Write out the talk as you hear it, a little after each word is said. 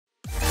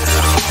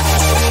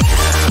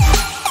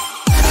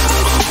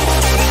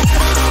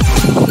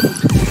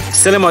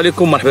السلام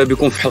عليكم، مرحبا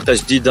بكم في حلقه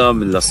جديده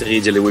من لا سيري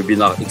ديال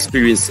الويبينار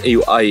اكسبيرينس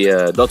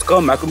AUI.com.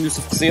 معكم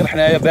يوسف قصير.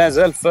 حنايا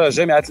مازال في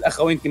جامعه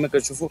الاخوين كما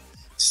كتشوفوا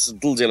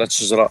الظل ديال هذه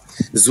الشجره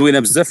زوينه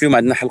بزاف. اليوم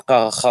عندنا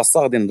حلقه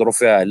خاصه غادي نهضروا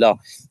فيها على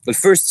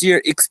الفيرست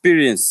يير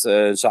اكسبيرينس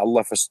ان شاء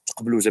الله فاش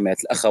تقبلوا جامعه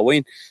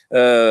الاخوين،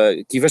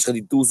 كيفاش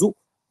غادي تدوزوا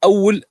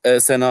اول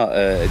سنه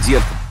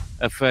ديالكم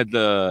في هذه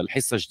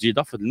الحصه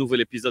الجديده في هذا النوفيل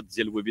ايبيزود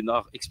ديال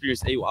الويبينار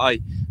اكسبيرينس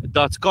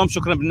AUI.com.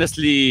 شكرا بالناس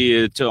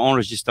اللي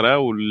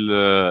تونجستراو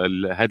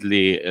هذه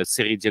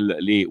السيري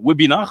ديال لي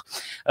ويبينار.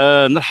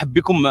 نرحب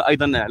بكم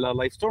ايضا على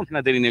لايف ستورم.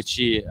 حنا دايرين هذا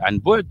الشيء عن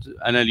بعد.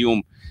 انا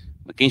اليوم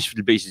ما كاينش في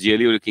البيت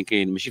ديالي، ولكن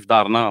كاين ماشي في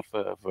دارنا،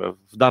 في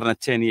دارنا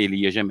الثانيه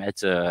اللي هي جامعه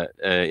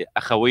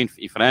اخوين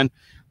في افران.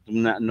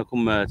 نتمنى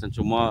انكم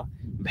انتم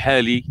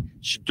بحالي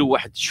تشدوا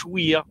واحد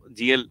شويه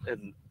ديال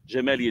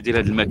الجماليه ديال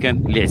هذا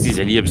المكان اللي عزيز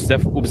عليا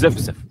بزاف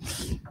وبزاف،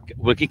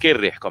 ولكن كاين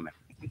الريح كمان.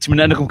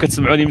 نتمنى انكم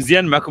كتسمعوني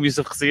مزيان. معكم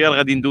يوسف قصير.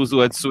 غادي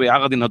ندوزوا هذه السويعه،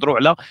 غادي نهضروا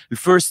على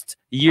الفيرست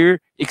يير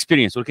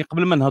اكسبيرينس. ولكن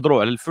قبل ما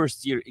نهضروا على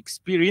الفيرست يير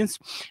اكسبيرينس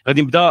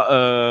غادي نبدا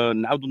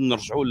نعاودوا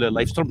نرجعوا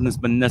لللايف ستورم.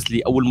 بالنسبه للناس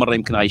اللي اول مره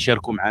يمكن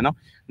غيشاركوا معنا،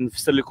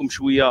 نفسر لكم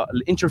شويه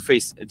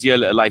الانترفيس ديال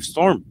لايف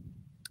ستورم.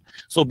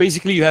 So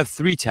basically you have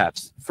three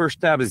tabs. First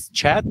tab is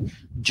chat,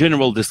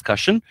 general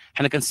discussion.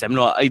 حنا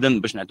كنستعملوها ايضا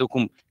باش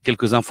نعطيكم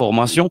quelques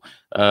informations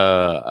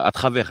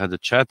اترافيغ هذا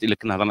الشات. الا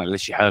كنا هضرنا على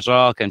شي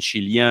حاجه، كان شي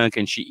ليان،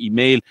 كان شي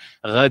ايميل،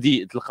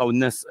 غادي تلقاو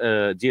الناس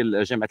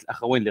ديال جامعه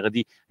الاخوين اللي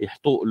غادي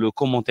يحطوا لو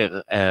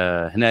كومونتير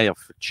هنايا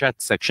في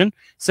الشات سيكشن.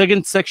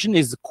 Second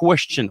section is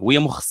question، وهي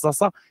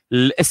مخصصه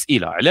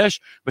للاسئله.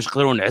 علاش؟ باش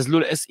نقدروا نعزلوا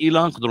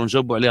الاسئله، نقدروا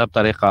نجاوبوا عليها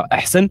بطريقه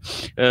احسن.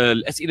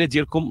 الاسئله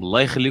ديالكم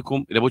الله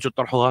يخليكم الا بغيتوا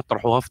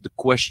تطرحوها في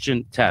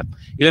الكويشن تاب.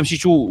 الا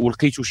مشيتوا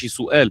ولقيتوا شي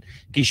سؤال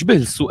كيشبه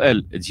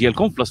السؤال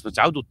ديالكم، فلاش ما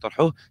تعاودوا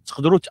تطرحوه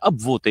تقدروا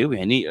تابفوتيو،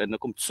 يعني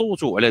انكم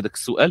تصوتوا على هذاك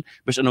السؤال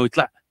باش انه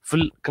يطلع في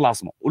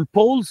الكلاسمون.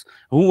 والبولز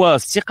هو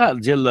استقاء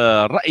ديال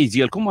الراي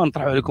ديالكم.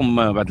 غنطرحوا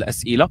عليكم بعض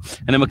الاسئله،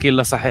 انا ما كاين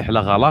لا صحيح لا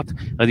غلط،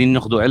 غادي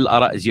ناخذوا على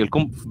الاراء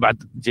ديالكم في بعض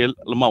ديال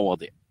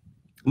المواضيع.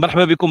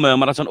 مرحبا بكم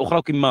مره اخرى.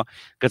 وكما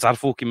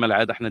كتعرفوا كما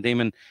العاده حنا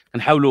دائما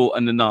كنحاولوا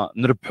اننا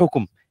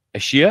نربحوكم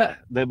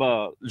اشياء.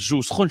 دابا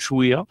الجو سخون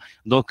شويه،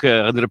 دونك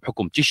غادي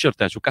نربحوكم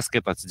تيشيرتات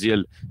وكاسكيطات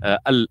ديال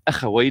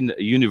الاخوين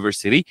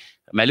يونيفرسيتي.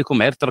 ما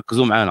عليكم غير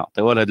تركزوا معنا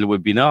طوال هذا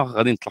الويبينار.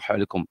 غادي نطرحوا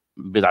عليكم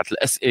بضعه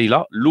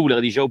الاسئله. الاول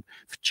غادي يجاوب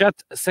في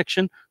الشات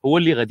سيكشن هو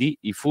اللي غادي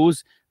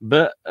يفوز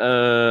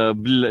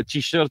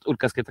بالتيشيرت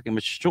والكاسكيطه. كما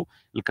شفتوا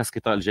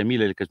الكاسكيطه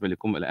الجميله اللي كتبان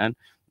لكم الان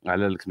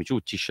على سميتو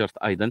التيشيرت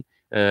ايضا.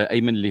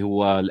 ايمن اللي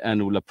هو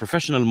الان ولا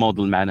بروفيشنال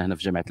موديل معنا هنا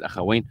في جامعه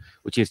الاخوين،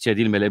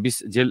 وتيرتادي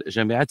الملابس ديال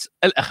جامعه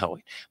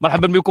الاخوين.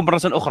 مرحبا بكم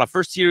مره اخرى.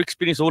 فيرست يير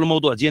اكسبيرينس هو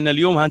الموضوع ديالنا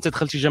اليوم. ها انت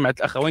دخلتي جامعه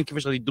الاخوين،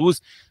 كيفاش غادي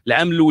تدوز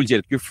العام الاول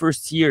ديالك؟ your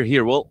first year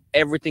here. Well,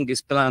 everything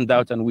is planned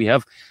out and we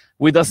have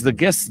with us the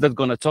guests that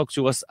going to talk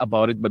to us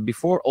about it. But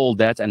before all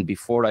that and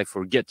before I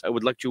forget, I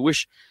would like to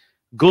wish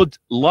good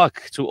luck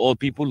to all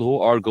people who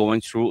are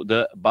going through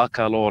the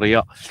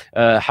baccalaureate.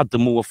 حظ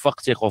موفق،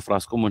 ثقوا في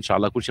راسكم وان شاء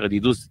الله كل شيء غادي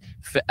يدوز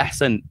في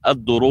احسن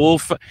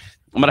الظروف.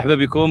 مرحبا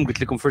بكم.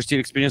 قلت لكم فيرست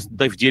يير اكسبيرينس.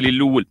 الضيف ديالي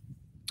الاول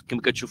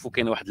كما كتشوفوا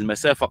كاينه واحد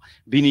المسافه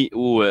بيني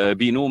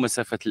وبينه،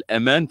 مسافه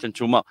الامان.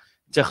 انتم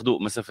تاخذوا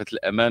مسافه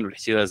الامان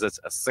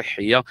والاحترازات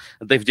الصحيه.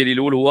 الضيف ديالي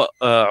الاول هو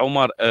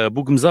عمر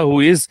بوغمزه،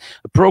 هو از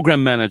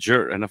بروجرام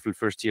مانجر هنا في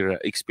الفيرست يير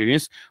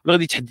اكسبيرينس،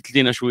 وغادي يتحدث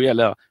لنا شويه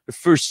على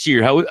الفيرست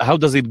يير. هاو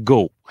داز ات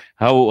جو،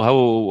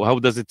 هاو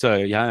داز ات.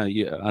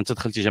 يعني انت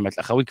دخلتي جامعه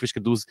الاخوين، كيفاش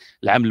كدوز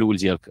العام الاول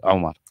ديالك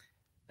عمر؟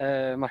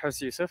 مرحبا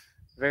سي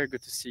يوسف. Very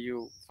good to see you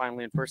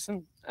finally in person.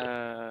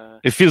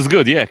 It feels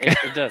good, yeah.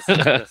 It does.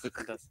 It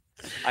does.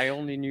 I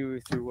only knew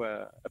you through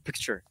a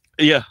picture.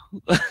 Yeah.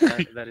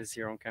 That is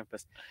here on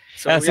campus.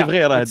 So c'est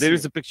vrai, there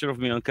is a picture of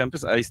me on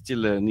campus. I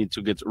still need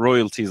to get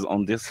royalties on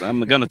this. I'm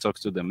gonna talk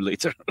to them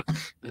later.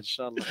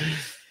 Inshallah.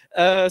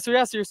 So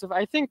yes, Youssef,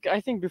 I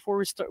think before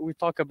we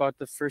talk about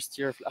the first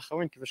year of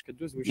Akhawayn كيفاش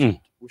كدوز,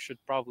 we should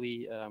probably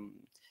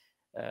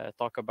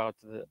talk about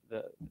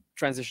the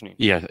transitioning.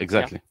 Yeah,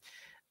 exactly.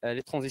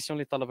 Les transitions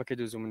اللي الطلبة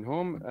كيدوزوا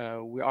منهم.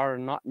 We are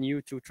not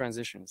new to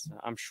transitions.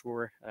 I'm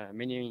sure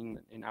many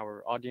in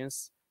our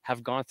audience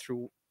have gone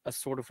through a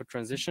sort of a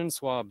transition.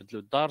 سواء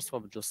بدلوا الدار،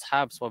 سواء بدلوا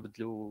الصحاب، سواء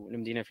بدلوا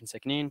المدينة فين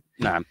ساكنين.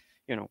 نعم.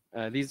 You know,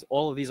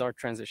 all of these are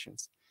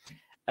transitions.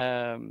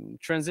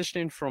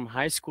 Transitioning from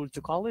high school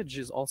to college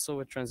is also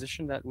a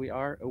transition that we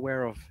are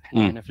aware of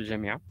هنا في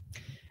الجامعة,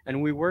 and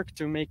we work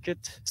to make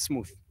it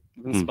smooth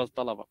بالنسبة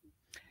للطلبة.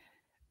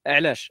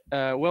 علاش؟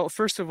 Well,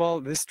 first of all,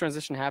 this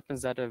transition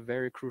happens at a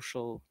very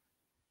crucial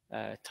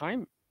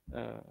time.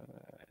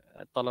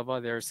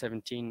 الطلبة, they're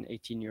 17,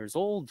 18 years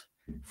old,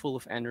 full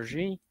of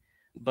energy,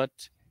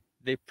 but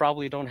they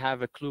probably don't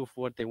have a clue of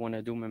what they want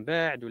to do من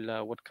بعد,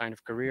 ولا what kind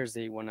of careers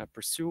they want to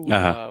pursue,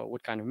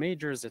 what kind of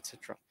majors,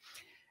 etc.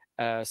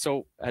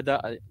 So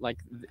like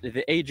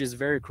the age is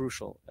very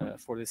crucial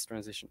for this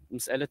transition.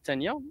 المسألة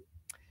الثانية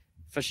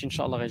فاش ان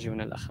شاء الله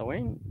غيجيونا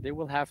الاخوين, they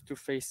will have to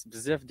face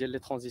بزاف ديال لي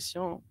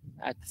ترانزيسيون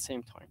at the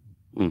same time.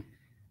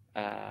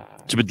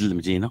 تبدل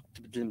المدينه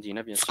بيان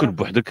سور, تسكن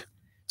بوحدك,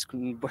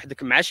 تكون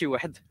بوحدك مع شي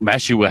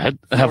واحد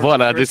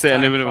فوالا هذا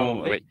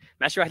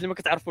مع شي واحد اللي ما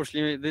كتعرفوش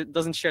اللي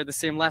doesn't share the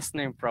same last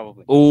name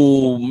probably.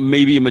 Or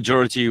maybe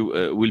majority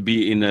will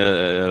be in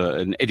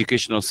an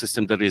educational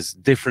system that is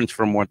different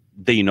from what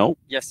they know.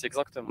 Yes,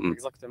 exactly.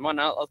 And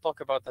I'll talk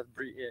about that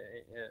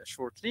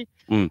shortly.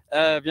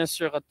 Bien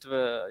sûr,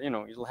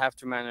 you'll have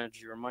to manage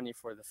your money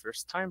for the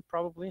first time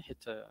probably.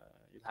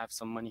 You'll have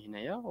some money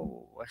هنايا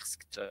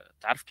وخصك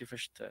تعرف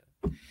كيفاش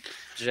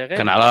تجيري.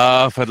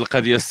 كنعرف هذه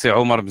القضيه السي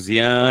عمر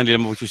مزيان. الا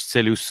ما بغيتوش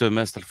تساليو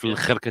السمستر في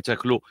الاخر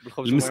كتاكلوا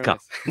المسكه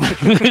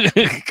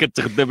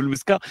كتغدى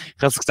بالمسكه.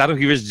 خاصك تعرف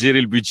كيفاش تجيري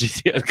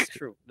البيدجي ديالك.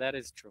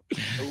 That is true.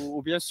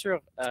 وبيان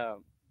سور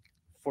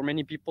for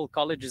many people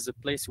college is a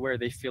place where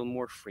they feel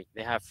more free.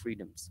 They have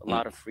freedoms, a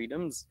lot of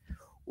freedoms.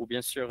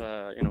 وبيان سور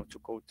to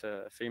quote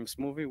a famous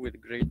movie, with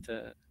great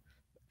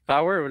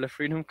power ولا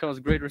freedom comes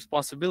great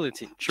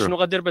responsibility. شنو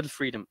غادير بهاد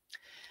الفريدم؟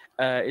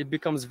 It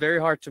becomes very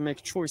hard to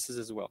make choices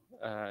as well.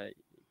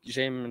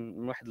 جاي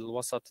من واحد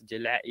الوسط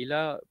ديال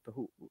العائله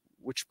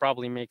which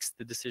probably makes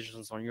the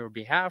decisions on your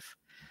behalf.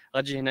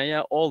 غتجي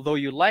هنايا although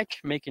you like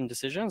making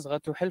decisions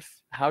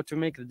غتحلف how to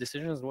make the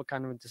decisions, what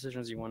kind of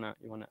decisions you wanna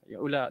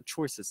ولا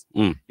choices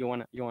you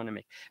wanna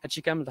make.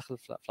 هادشي كامل داخل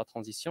في la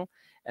transition.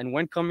 And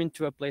when coming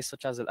to a place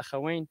such as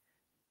Akhawayn,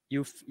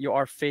 you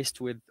are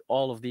faced with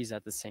all of these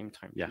at the same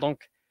time. Donc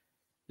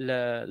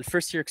the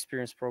first year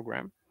experience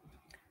program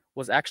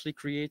was actually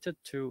created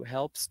to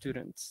help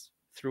students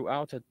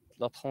throughout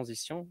la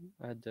transition,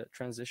 the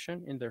transition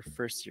in their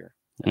first year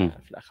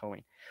في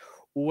Akhawayn.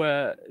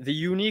 The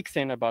unique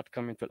thing about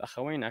coming to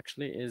Akhawayn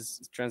actually is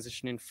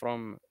transitioning from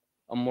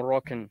a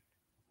Moroccan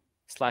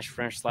 /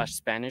 French /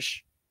 Spanish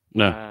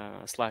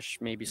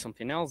 / maybe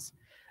something else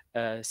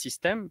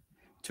system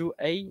to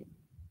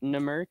an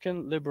American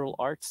liberal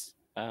arts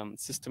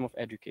system of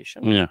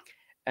education.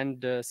 And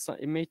so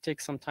it may take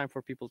some time for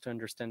people to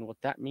understand what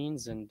that means,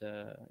 and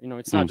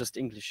it's not just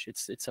English.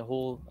 It's a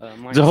whole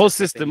the whole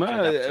system.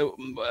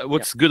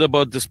 What's good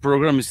about this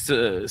program is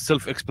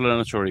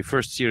self-explanatory.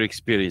 First year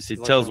experience.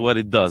 It tells what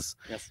it does.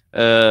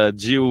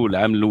 تجيو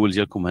العام الاول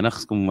ديالكم هنا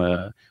خصكم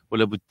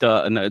ولا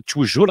بد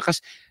توجهوا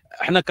لقاش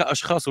احنا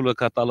كاشخاص ولا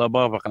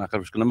كطلبه باقي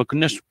نعقل كنا ما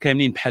كناش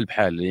كاملين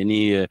بحال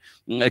يعني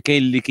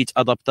كاين اللي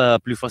كيتادابتا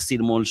بلو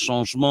فاسيلمون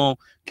للشونجمون،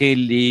 كاين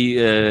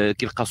اللي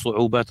كيلقى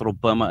صعوبات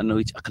ربما انه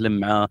يتاقلم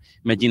مع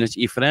مدينه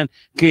افران،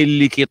 كاين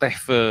اللي كيطيح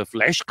في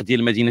العشق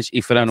ديال مدينه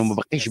افران وما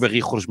بقيش باغي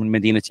يخرج من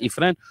مدينه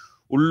افران.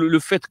 ولو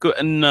فيت كو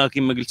ان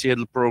كما قلتي هذا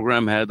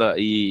البروغرام هذا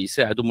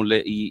يساعدهم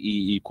ولا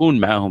يكون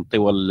معاهم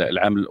طوال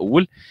العام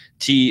الاول،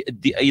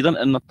 تيؤدي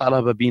ايضا ان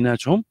الطلبه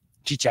بيناتهم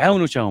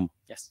تيتعاونوا تاهم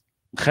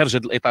خارج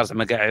هذا الاطار.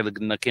 زعما كاع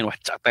قلنا كاين واحد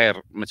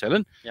التعطير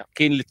مثلا،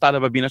 كاين اللي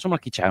الطلبه بيناتهم راه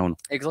كيتعاونوا.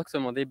 Exactly.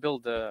 They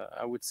build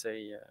I would say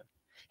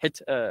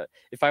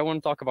if I want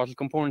to talk about the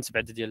components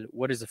بعد ديال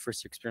what is the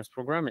first year experience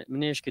program،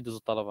 مناش كيدوزوا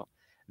الطلبه.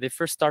 They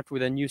first start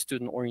with a new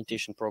student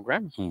orientation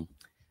program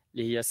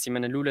اللي هي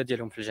السيمانه الاولى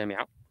ديالهم في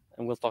الجامعه,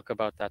 and we'll talk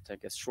about that I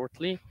guess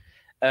shortly.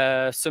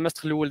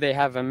 السمستر الاول they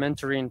have a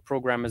mentoring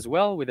program as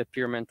well with a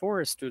peer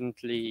mentor, a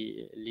student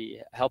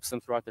اللي helps them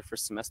throughout their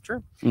first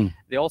semester.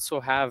 They also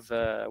have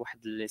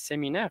واحد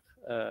السيمينار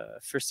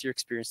first year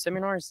experience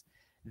seminars.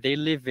 They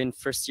live in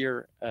first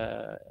year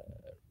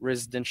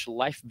residential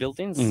life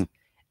buildings,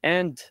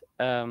 and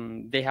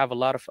they have a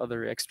lot of other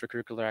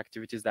extracurricular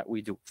activities that we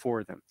do for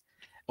them,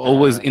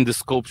 always in the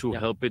scope to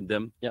helping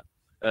them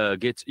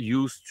get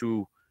used to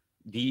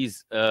these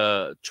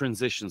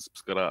transitions.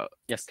 باسكو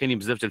كاينين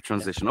بزاف ديال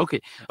الترانزيشن. اوكي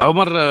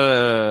عمر،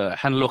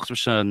 حان الوقت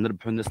باش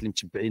نربحوا الناس اللي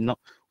متبعينا،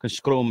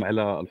 كنشكرهم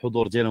على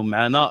الحضور ديالهم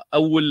معنا.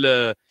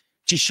 اول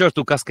تيشيرت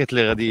وكاسكيت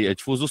اللي غادي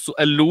تفوزوا.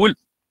 السؤال الاول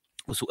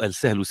وسؤال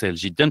سهل وسهل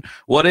جدا.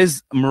 What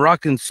is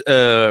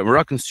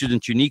Moroccan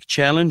student unique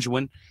challenge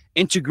when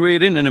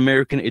integrating an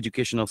American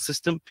educational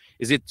system?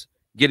 Is it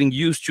getting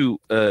used to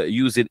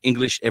using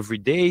English every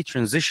day,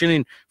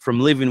 transitioning from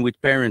living with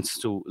parents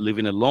to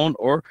living alone,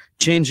 or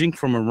changing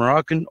from a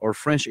Moroccan or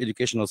French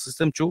educational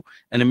system to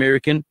an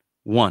American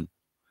one?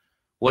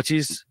 What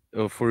is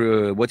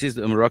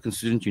the Moroccan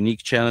student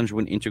unique challenge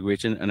when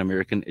integrating an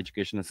American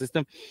educational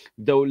system?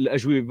 بداو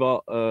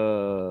الأجوبة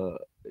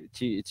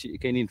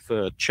كاينين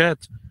في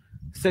الشات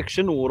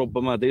سيكشن،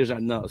 وربما ديجا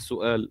عندنا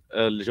السؤال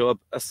الجواب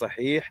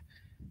الصحيح.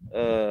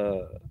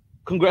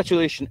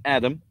 Congratulations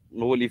آدم،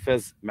 هو اللي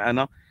فاز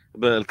معنا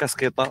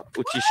بالكاسكيطه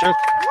والتيشيرت.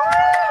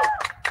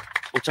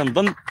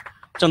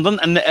 وتنظن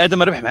ان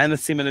ادم ربح معنا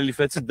السيمانه اللي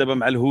فاتت، دابا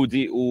مع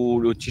الهودي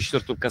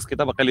والتيشيرت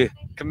والكاسكيطه باقي ليه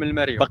كمل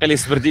مريم، باقي ليه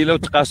سبرديله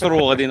وتقاشر،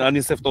 وغادي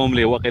نصيفطوهم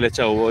ليه واقيلا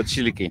حتى هو. هذا الشيء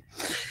اللي كاين.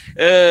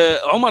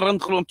 عمر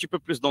ندخلوا ان تي بو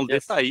بلوس دون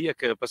ديتاي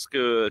ياك،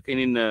 باسكو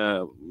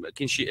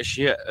كاين شي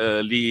اشياء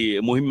اللي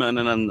مهمه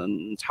اننا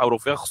نتحاوروا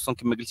فيها، خصوصا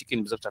كما قلتي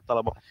كاين بزاف تاع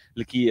الطلبه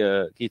اللي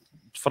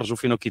كيتفرجوا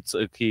فينا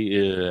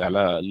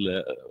على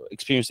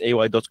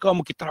experienceaui.com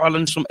وكيطرحوا على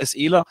نفسهم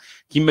اسئله.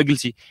 كما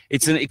قلتي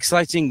it's an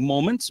exciting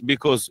moment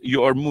because you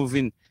are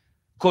moving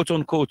quote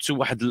unquote to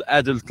واحد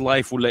adult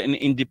life ولا an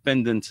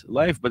independent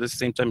life, but at the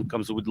same time it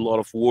comes with a lot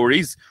of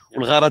worries.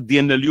 والغرض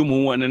ديالنا اليوم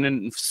هو اننا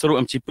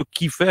نفسروا un petit peu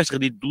كيفاش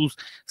غادي دوز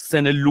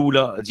السنه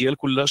الاولى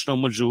ديالك ولا شنو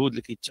هما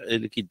الجهود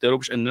اللي كيداروا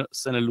باش ان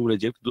السنه الاولى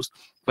ديالك تدوز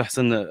في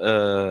احسن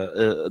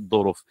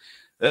الظروف.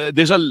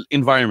 ديجا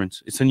الانفايرمنت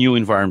it's a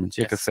new environment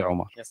ياك السي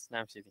عمر. Yes,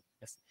 نعم سيدي.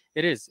 Yes,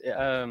 it is.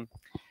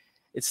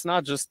 It's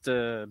not just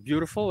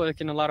beautiful,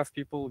 ولكن a lot of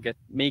people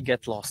may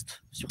get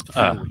lost. surtout في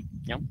الأول.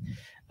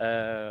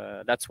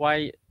 That's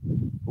why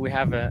we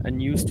have a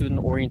new student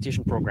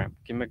orientation program.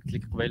 كما قلت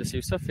لك قبيله سي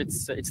يوسف,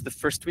 it's the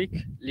first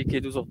week اللي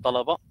كيدوزوا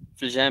الطلبه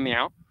في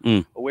الجامعه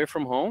away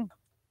from home,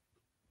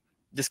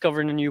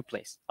 discovering a new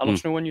place. Alors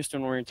شنو هو new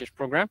student orientation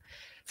program؟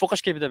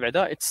 فوقاش كيبدا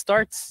بعدا؟ It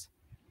starts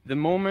the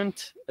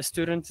moment a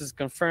student is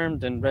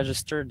confirmed and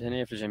registered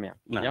هنا في الجامعه.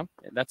 Yeah,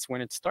 that's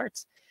when it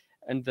starts.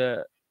 And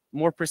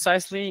more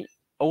precisely,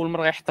 أول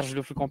مرة يحط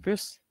رجله في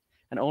الكامبوس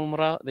and أول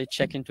مرة they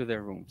check into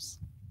their rooms.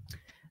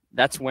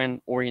 That's when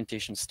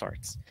orientation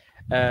starts.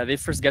 They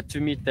first get to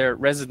meet their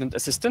resident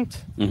assistant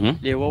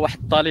اللي هو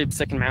واحد طالب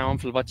ساكن معاهم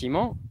في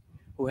الباتيمون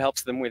who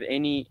helps them with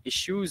any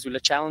issues ولا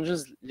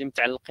challenges اللي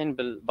متعلقين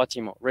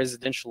بالباتيمون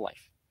residential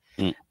life.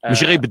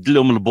 ماشي غير يبدل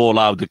لهم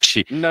البولا وداك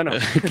الشيء.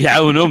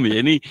 كيعاونهم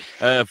يعني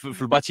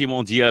في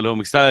الباتيمون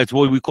ديالهم. It's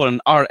what we call an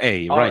RA,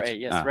 right? RA,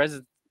 yes,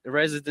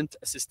 resident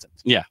assistant.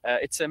 Yeah.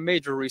 It's a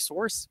major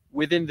resource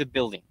within the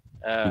building.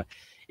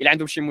 إلا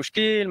عندهم شي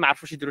مشكل ما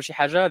عرفوش يديروا شي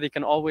حاجة, they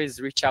can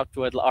always reach out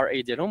to the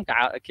RA ديالهم.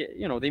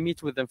 You know, they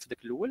meet with them في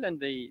داك الأول and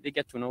they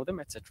get to know them,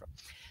 etc.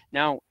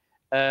 Now,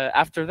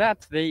 after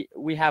that,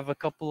 we have a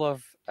couple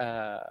of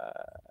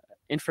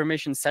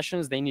information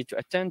sessions they need to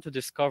attend to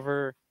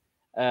discover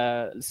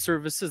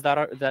services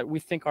that we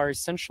think are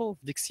essential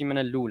ديك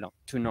السيمانة الأولى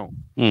to know.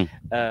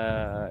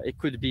 It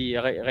could be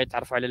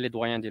غيتعرفوا على لي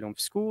دويان ديالهم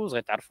في schools,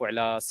 غيتعرفوا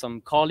على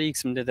some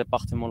colleagues من دي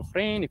ديبارتمون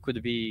الآخرين. It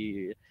could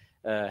be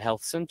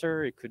health center,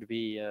 it could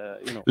be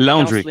you know,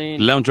 laundry.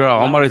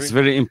 Omar, it's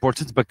very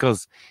important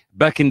because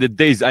back in the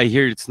days I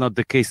hear it's not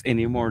the case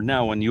anymore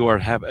now, and you are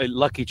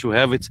lucky to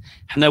have it.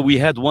 We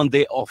had one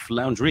day off.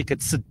 Laundry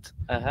كتسد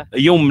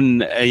يوم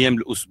من ايام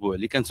الاسبوع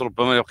اللي كانت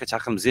ربما لو بقيت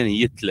عاقل مزيان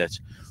هي الثلاث,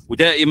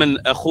 ودائما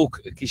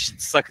اخوك كيشد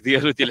الصاك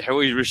ديالو ديال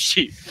الحوايج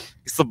والشي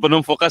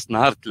يصبنهم فوقاش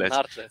نهار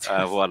الثلاث.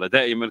 فوالا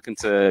دائما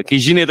كنت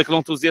كيجيني هذاك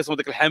لونتوزياسم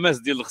وداك الحماس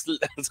ديال غسل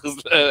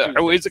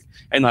حوايجك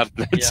نهار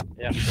الثلاث.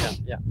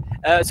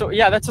 So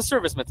yeah, that's a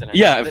service مثلا.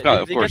 Yeah,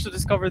 of they course. get to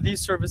discover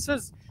these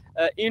services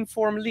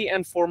informally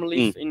and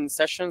formally in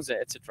sessions,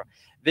 etc.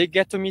 They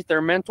get to meet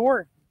their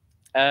mentor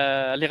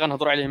اللي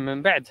غنهضروا عليهم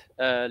من بعد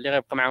اللي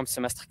غيبقى معاهم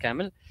السمستر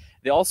كامل.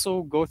 They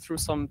also go through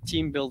some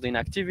team building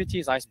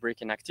activities, ice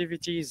breaking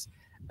activities.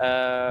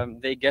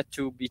 They get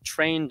to be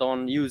trained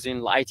on using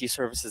IT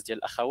services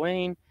ديال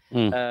أخوين.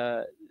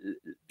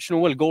 شنو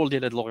هو الجول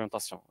ديال هاد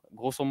l'orientation؟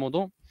 grosso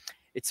modo,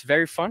 it's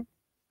very fun.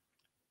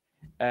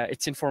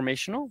 It's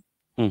informational.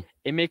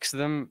 It makes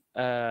them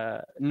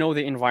know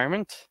the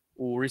environment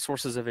or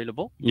resources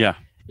available. Yeah.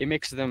 It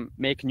makes them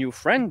make new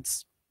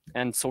friends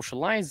and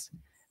socialize.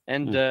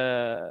 And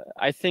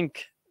I think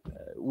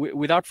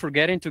without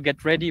forgetting to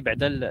get ready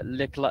بعد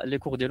لي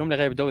كور ديالهم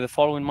اللي غيبداو the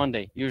following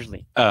Monday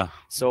usually.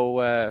 So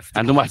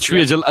عندهم واحد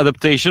شويه ديال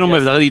الادابتيشن وما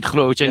غادي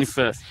يدخلوا عاوتاني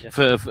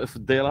في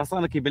الدراسه.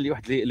 انا كيبان لي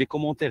واحد لي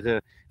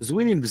كومونتير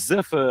زوينين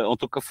بزاف اون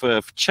توكا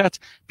في الشات.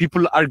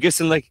 people are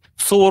guessing like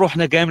تصوروا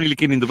حنا كاملين اللي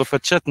كاينين دابا في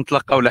الشات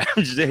نتلاقاو العام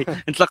الجاي,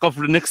 نتلاقاو في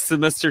النكست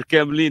سيمستر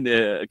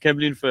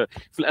كاملين في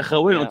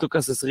الاخوين. اون توكا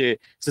سي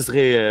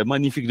سغي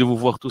مانيفيك دو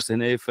فو فوار توس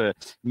هنايا في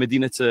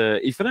مدينه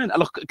إفران.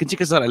 الوغ كنتي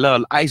كتهضر على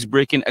الايس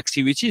بريكين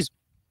اكتيفيتيز.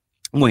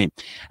 مهم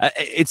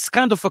it's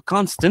kind of a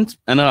constant.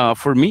 انا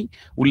for me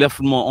ولا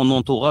في اون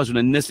انتوراج ولا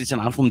الناس اللي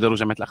تنعرفهم داروا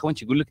جامعه الاخوان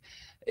تيقول لك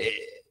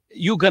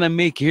you gonna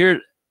make here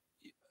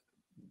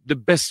the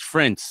best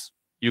friends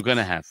you're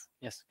gonna have.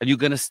 Yes. And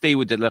you're gonna stay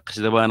with the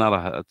دابا انا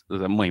راه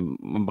المهم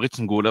ما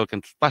بغيتش نقولها,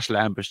 كان 13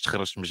 عام باش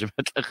تخرجت من جامعه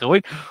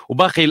الاخوين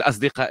وباقي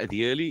الاصدقاء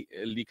ديالي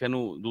اللي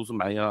كانوا دوزوا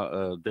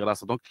معايا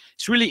الدراسه. دونك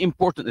it's really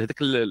important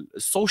هذاك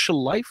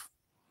السوشيال لايف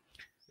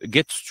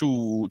gets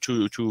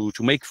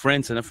to make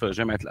friends هنا في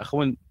جامعة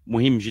الأخوان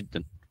مهم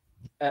جدا.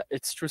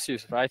 It's true,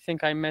 Youssef. I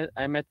think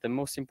I met the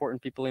most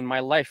important people in my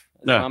life.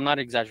 I'm not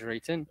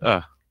exaggerating.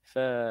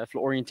 في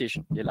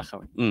orientation ديال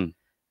الأخوان.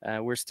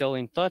 We're still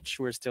in touch.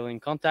 We're still in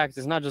contact.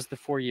 It's not just the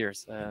 4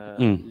 years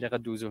اللي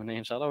غدوزو هنا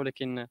إن شاء الله,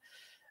 ولكن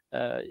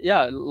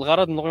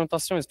الغرض من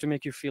الأورينتاسيون is to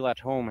make you feel at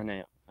home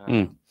هنايا.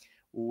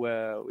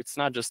 It's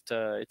not just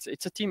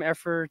it's a team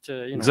effort. You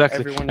know, exactly.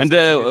 Everyone and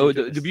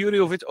the beauty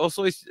of it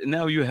also is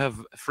now you have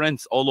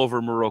friends all over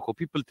Morocco.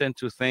 People tend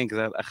to think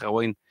that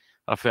أخوين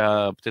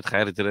فيها بتيت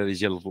خير الدراري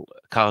ديال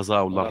كازا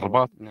ولا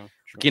الرباط,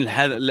 كاين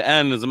الحال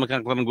الان زعما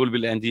كنقدر نقول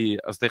بلي عندي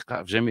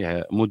اصدقاء في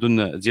جميع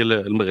مدن ديال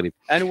المغرب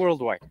and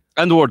worldwide.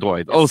 And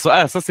worldwide. Yes. Also,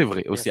 ça c'est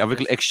vrai aussi. Yes, Avec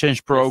yes. l'exchange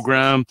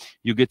program,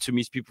 you get to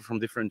meet people from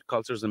different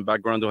cultures and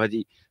backgrounds.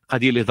 وهذه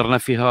قضيه اللي هضرنا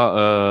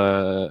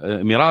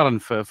فيها مرارا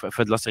في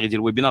هذه لاصيغي ديال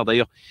الويبينار.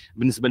 دايوغ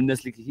بالنسبه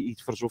للناس اللي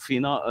يتفرجوا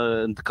فينا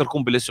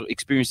نذكركم بلي سور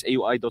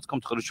experienceaui.com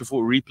تقدروا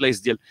تشوفوا ريبلايز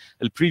ديال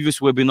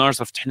البريفيوس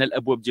ويبينارز. فتحنا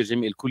الابواب ديال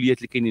جميع الكليات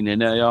اللي كاينين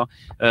هنايا.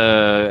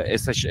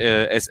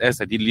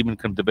 اس هذه اللي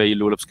يمكن دابا هي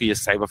الاولى باسكو هي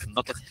الصعيبه في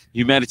النطق.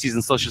 Humanities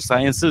and Social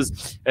Sciences,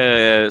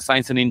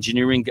 Science and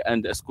Engineering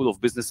and a School of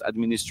Business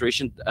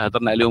Administration.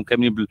 هضرنا عليهم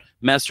كاملين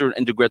بالماستر and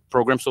undergrad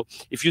program. So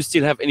if you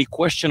still have any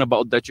question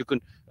about that, you can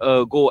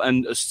go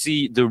and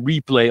see the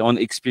replay on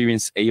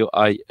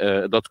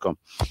experienceaui.com.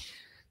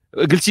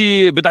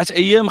 قلتي بضعه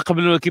ايام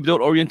قبل ما كيبداو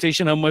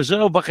الاورينتيشن هما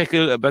جاوا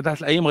وباقي بضعه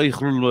الايام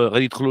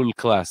غادي يدخلوا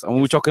للكلاس. And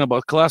when we're talking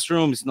about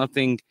classroom, it's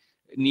nothing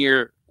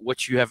near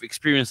what you have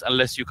experienced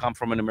unless you come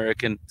from an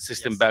American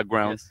system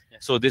background.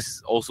 Yes. So this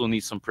also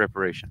needs some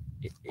preparation.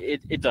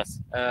 It does.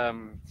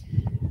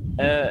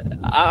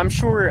 I'm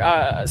sure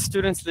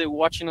students that are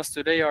watching us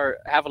today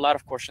have a lot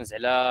of questions.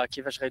 على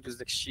كيفاش غيدوز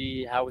داك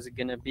الشيء, how is it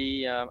gonna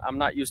be? I'm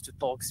not used to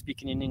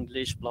speaking in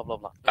English, blah blah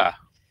blah.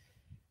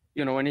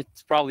 You know, and it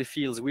probably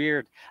feels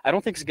weird. I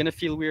don't think it's gonna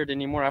feel weird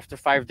anymore after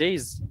 5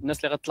 days.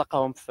 الناس اللي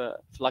غتلاقاهم في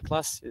la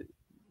class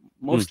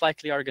most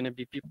likely are gonna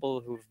be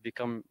people who've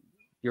become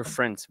your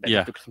friends.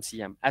 Yeah.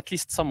 At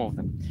least some of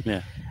them.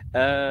 Yeah.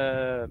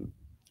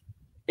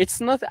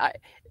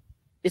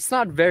 It's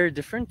not very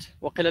different.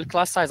 وقيل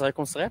class size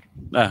غيكون صغير.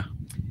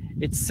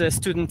 It's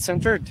student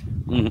centered.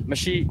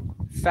 ماشي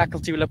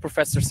faculty ولا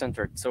professor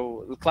centered.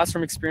 So the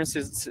classroom experience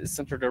is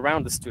centered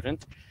around the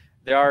student.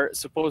 They are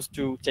supposed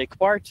to take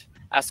part,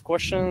 ask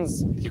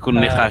questions.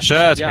 يكون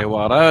نقاشات,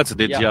 حوارات,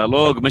 دي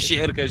ديالوج. ماشي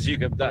غير كتجي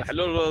كبدا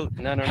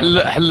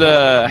حل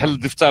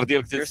الدفتر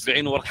ديالك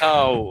 70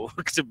 ورقه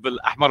وكتب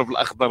بالاحمر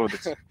بالاخضر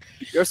وداك.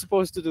 You're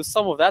supposed to do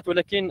some of that,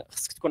 ولكن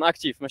خصك تكون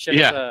active ماشي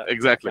Yeah,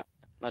 exactly.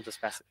 Not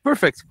just passive.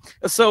 Perfect.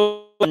 So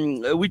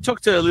we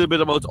talked a little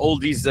bit about all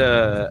these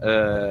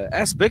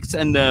aspects,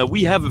 and we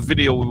have a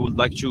video we would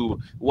like to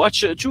watch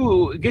to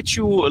get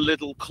you a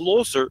little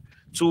closer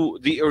to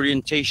the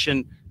orientation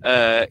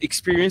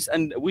experience,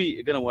 and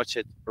we're gonna watch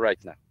it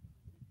right now.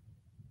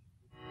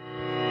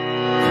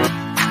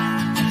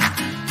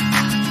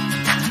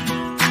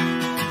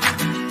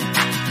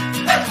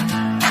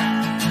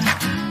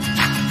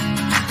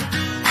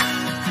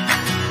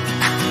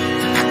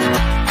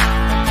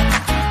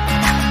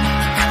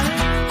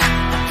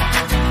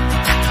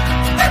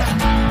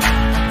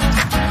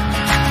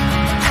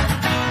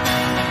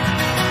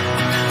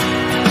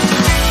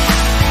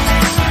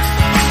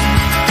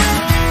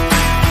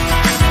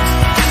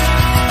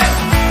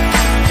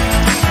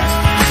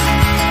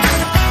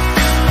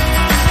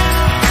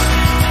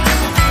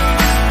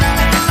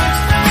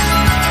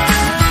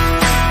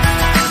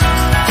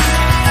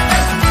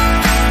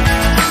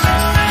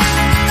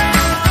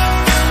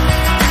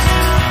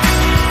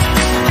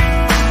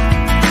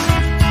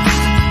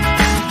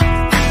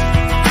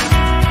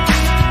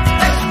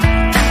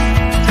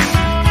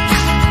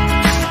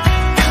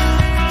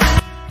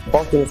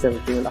 In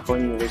 2017,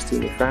 Akhawayn University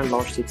in Ifrane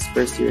launched its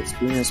first-year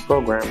experience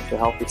program to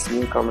help its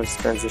newcomers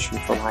transition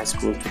from high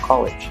school to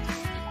college.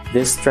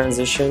 This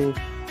transition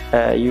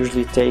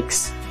usually takes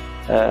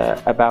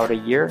about a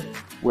year,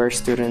 where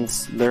students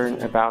learn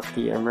about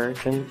the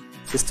American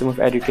system of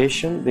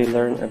education. They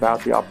learn about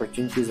the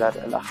opportunities that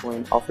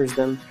Akhawayn offers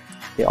them.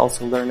 They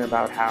also learn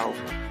about how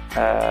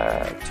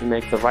to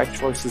make the right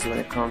choices when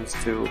it comes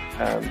to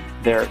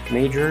their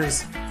majors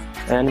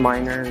and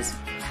minors,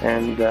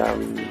 and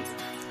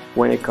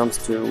when it comes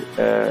to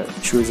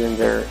choosing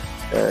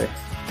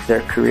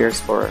their careers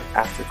for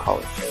after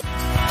college.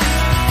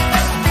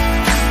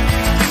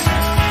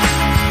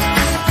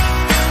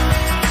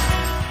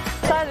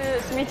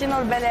 سميتي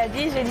نور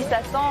بلادي, j'ai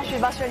 17 ans, je suis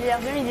bachelière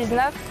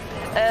 2019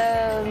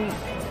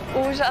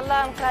 وإن شاء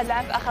الله نقرا هذا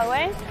العام في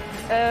أخوين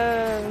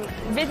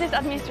business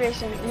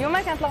administration. اليوم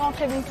كانت لا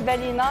رونتري بالنسبة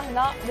لينا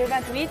هنا لو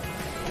 28,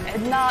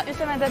 عندنا اون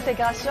سيمين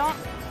دانتيغراسيون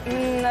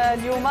من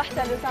اليوم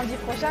حتى لو ساندي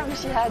بروشان.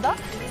 ماشي هذا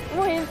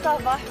المهم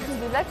صافا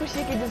الحمد لله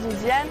كلشي كيدوز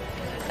مزيان.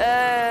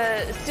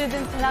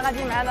 ستودنت هنا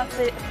غادي معنا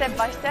ستيب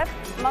باي ستيب,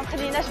 ما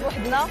مخليناش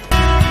بوحدنا.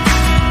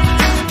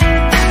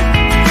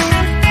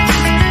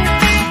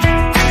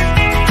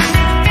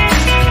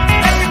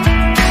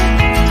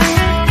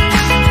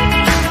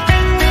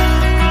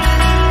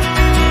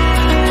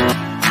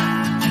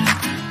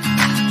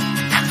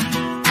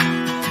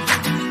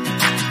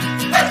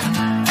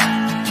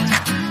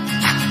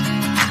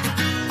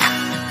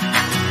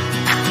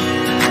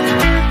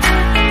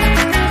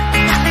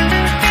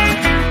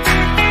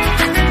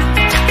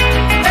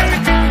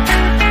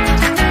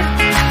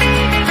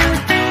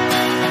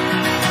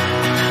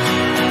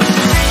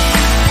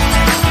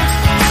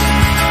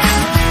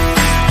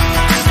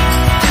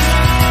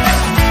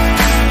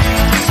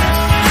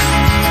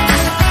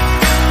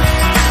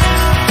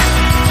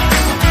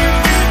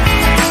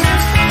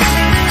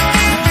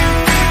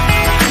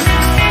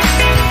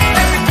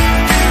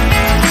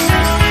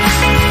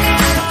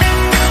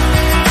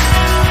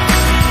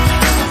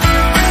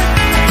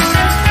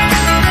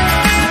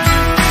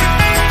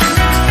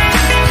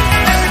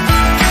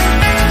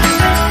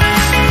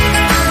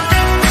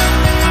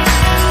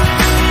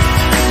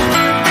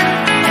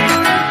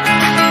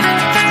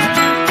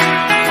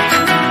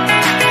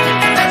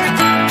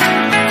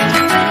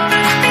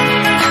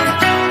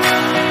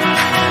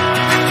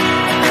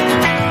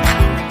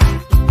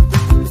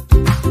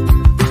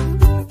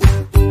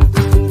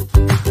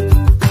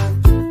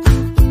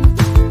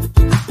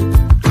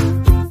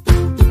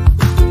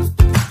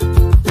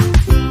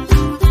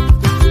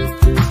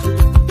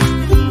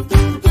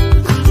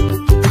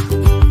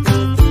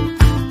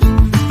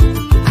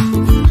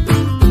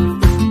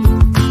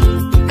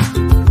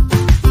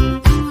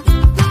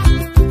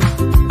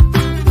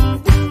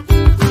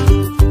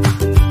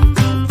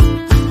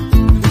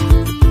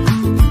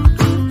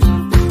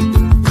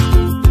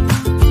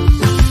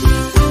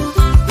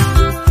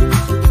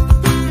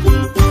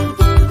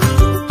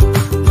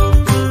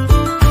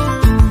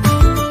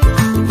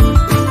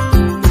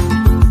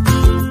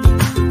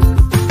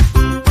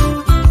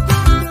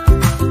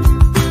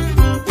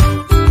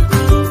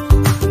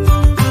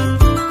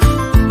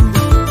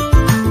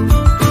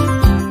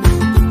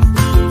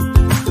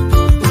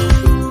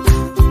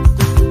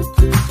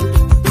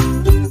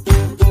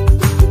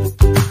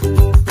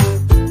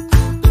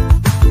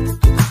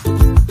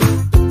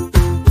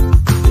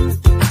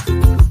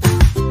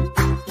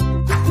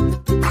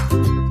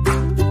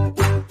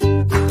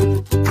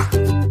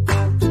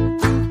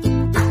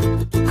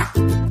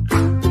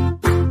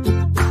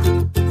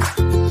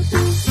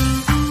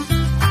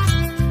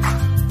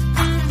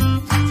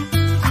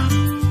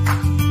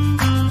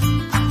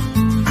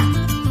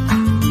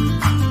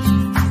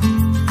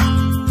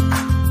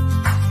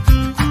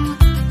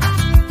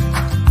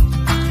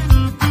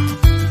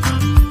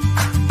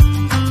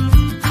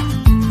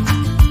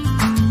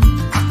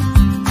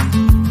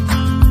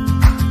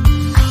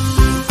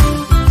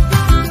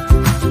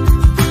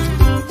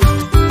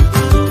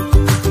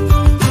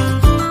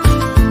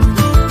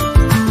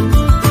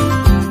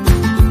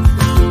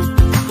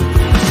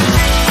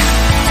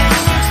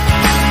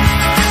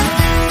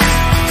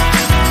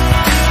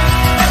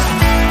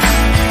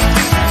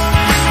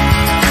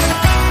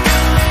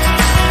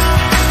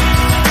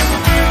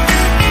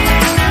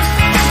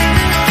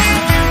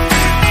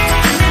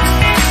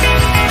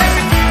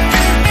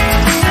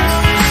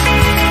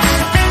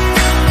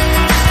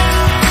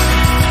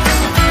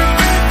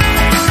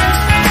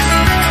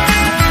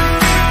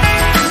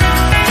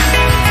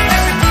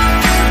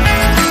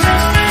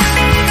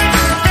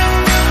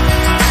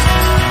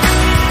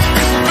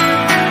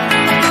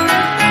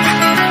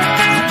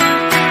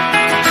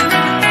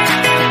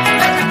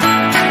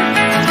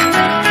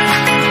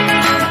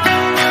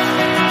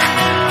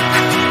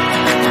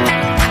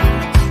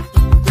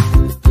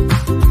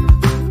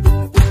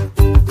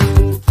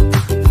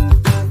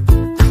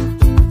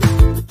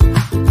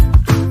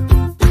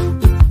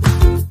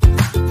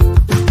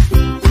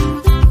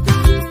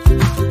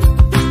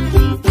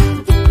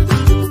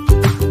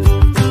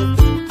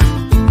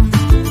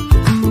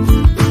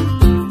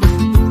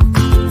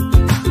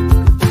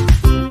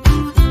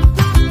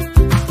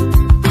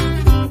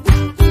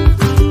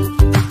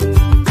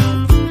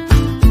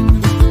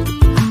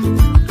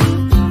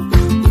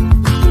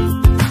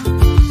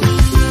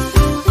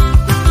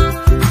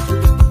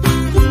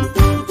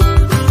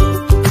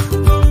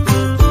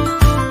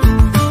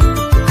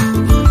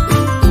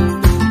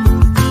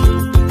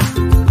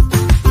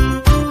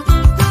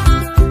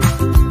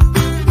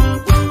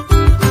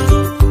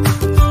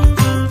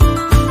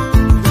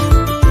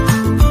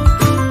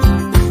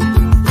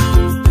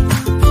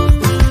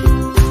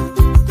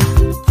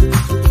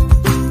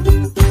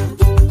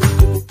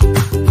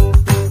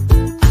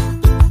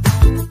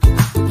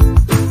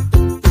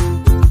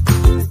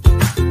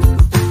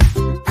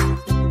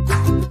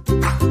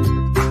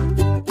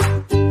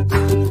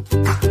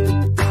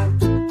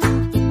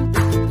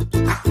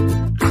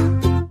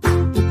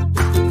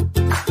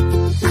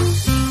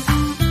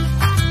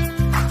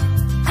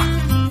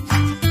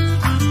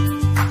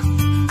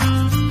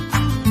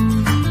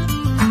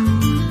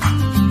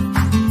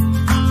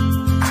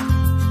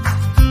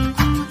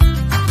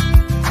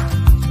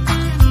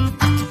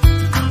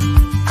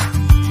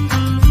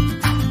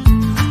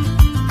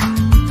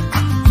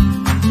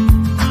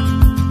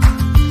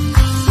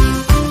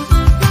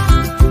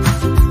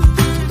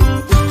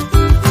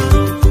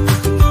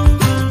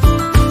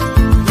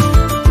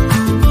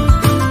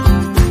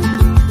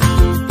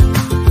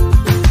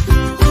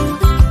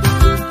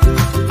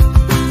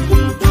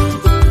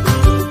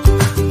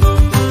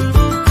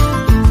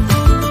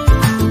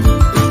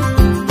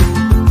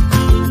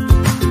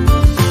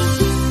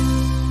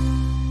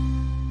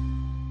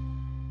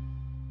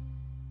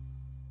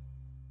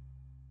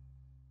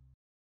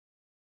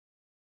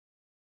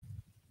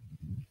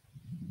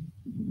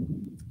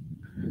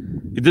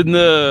 إذن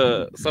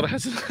صراحة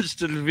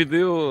شفت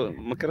الفيديو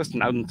ما كرهتش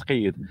نعاود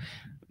نتقيد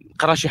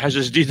نقرا شي حاجة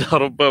جديدة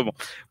ربما.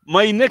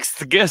 My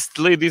next guest,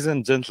 ladies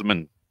and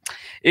gentlemen,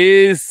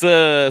 is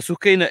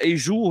Soukaina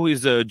Eijou, who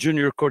is a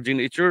junior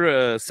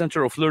coordinator,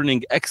 Center of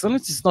Learning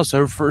Excellence. It's not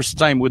her first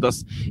time with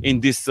us in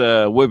this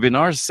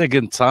webinar,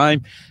 second time.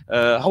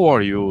 How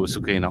are you,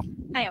 Soukaina?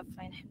 I am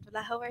fine,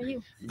 alhamdulillah. How are you?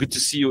 Good to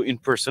see you in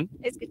person.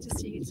 It's good to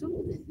see you too.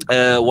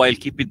 While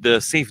keeping the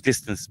safe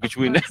distance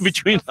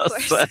between us.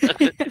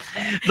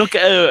 Donc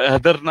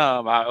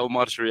هضرنا مع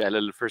عمر شويه على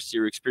الفيرست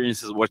year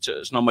experiences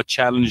شنو هما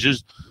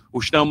challenges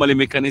وشنو هما لي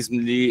ميكانيزم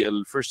اللي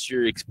الفيرست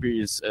year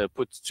experience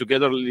put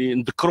together اللي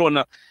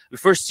نذكرونا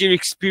الفيرست year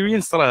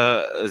experience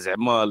راه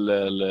زعما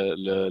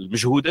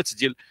المجهودات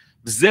ديال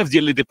بزاف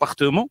ديال لي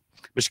ديبارتمون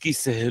باش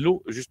كيسهلوا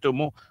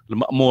جوستومون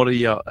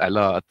المأموريه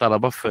على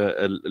الطلبه في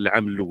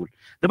العام الاول.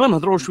 دابا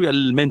نهضروا شويه على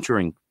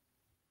المنتورينغ.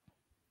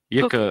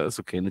 ياك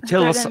سكينة.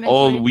 Tell us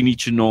all we need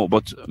to know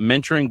about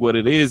mentoring, what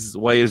it is,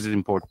 why is it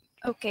important.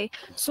 اوكي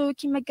سو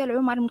كيما قال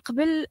عمر من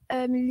قبل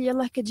ملي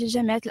يلاه كتجي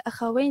جامعه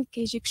الاخوين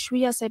كيجيك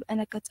شويه صعيب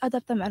انك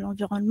تادابت مع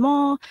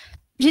الانفيرونمون.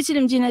 جيتي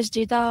لمدينه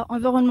جديده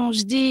انفيرونمون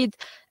جديد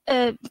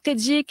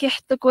كتجي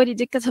كيحطك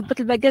والديك كتهبط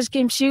الباكاج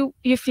كيمشيو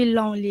يفيل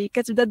لونلي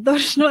كتبدا تدور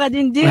شنو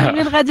غادي ندير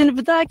منين غادي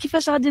نبدا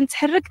كيفاش غادي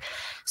نتحرك.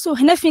 سو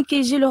هنا فين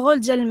كيجي لو رول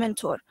ديال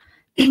المنتور.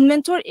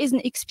 Mentor is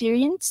an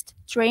experienced,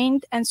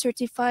 trained, and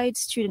certified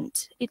student.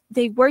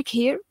 They work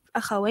here,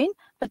 Akhawayn,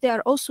 but they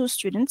are also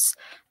students.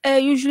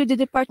 Usually the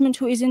department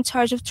who is in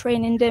charge of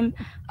training them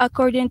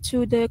according to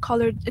the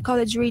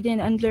College Reading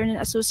and Learning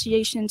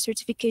Association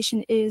certification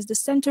is the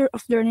Center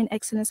of Learning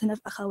Excellence of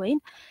Akhawayn.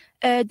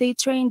 They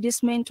train this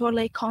mentor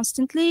like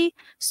constantly,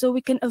 so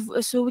we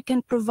can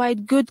provide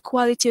good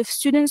quality of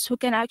students who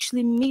can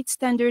actually meet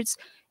standards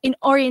in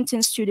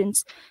orienting students.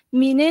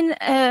 Meaning,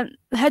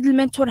 هذا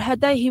المنتور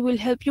هذا he will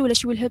help you,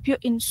 she will help you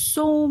in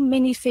so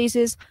many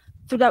phases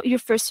throughout your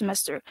first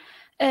semester.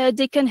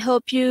 They can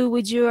help you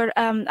with your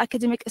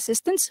academic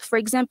assistance. For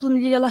example,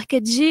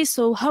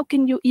 so how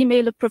can you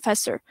email a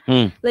professor?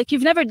 Like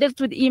you've never dealt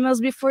with emails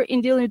before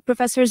in dealing with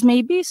professors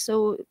maybe, so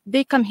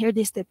they come here,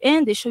 they step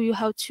in, they show you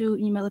how to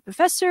email a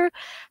professor,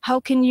 how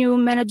can you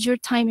manage your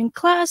time in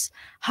class,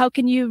 how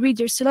can you read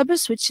your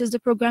syllabus, which is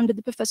the program that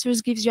the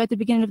professors gives you at the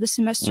beginning of the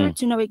semester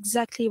to know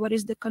exactly what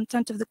is the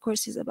content of the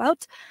course is about.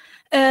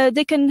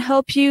 They can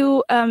help you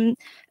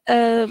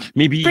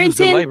maybe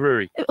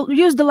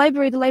use the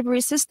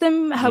library system,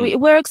 how it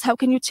works, how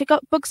can you check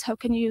out books, how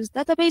can you use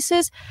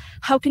databases,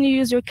 how can you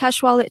use your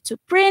cash wallet to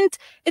print.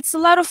 It's a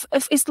lot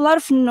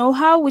of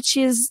know-how, which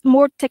is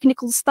more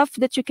technical stuff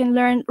that you can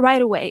learn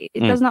right away.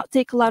 It does not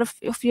take a lot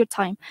of your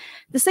time.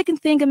 The second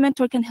thing a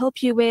mentor can help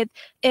you with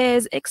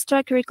is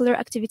extracurricular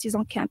activities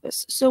on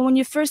campus. So when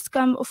you first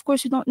come, of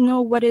course, you don't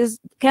know what is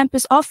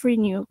campus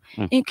offering you,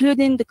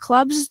 including the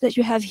clubs that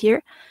you have here.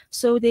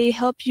 So they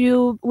help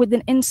you with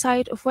an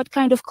insight of what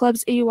kind of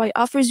clubs AUI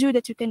offers you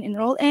that you can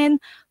enroll in,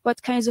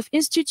 what kinds of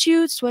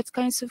institutes, what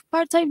kinds of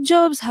part-time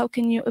jobs, how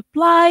can you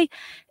apply.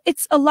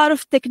 It's a lot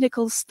of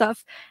technical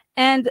stuff.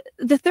 And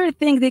the third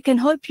thing they can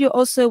help you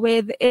also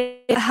with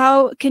is how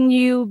can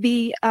you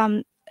be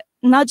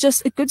not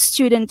just a good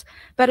student,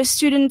 but a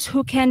student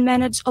who can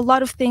manage a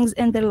lot of things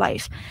in their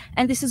life.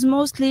 And this is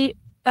mostly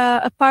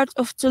a part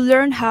of to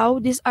learn how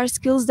these are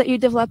skills that you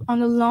develop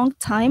on a long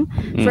time.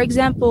 For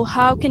example,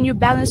 how can you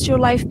balance your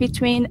life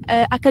between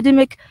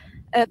academic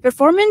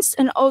performance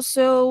and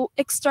also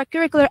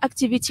extracurricular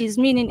activities,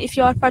 meaning if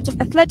you are part of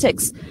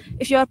athletics,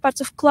 if you are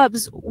part of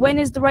clubs, when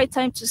is the right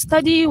time to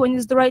study, when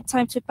is the right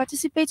time to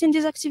participate in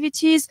these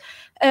activities,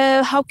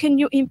 how can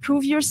you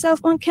improve yourself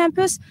on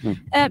campus,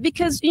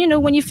 because you know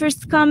when you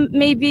first come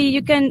maybe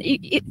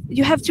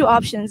you have two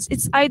options.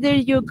 It's either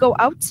you go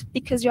out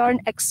because you are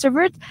an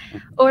extrovert,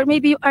 or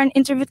maybe you are an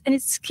introvert and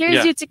it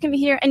scares you to come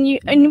here,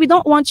 and we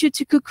don't want you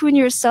to cocoon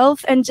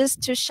yourself and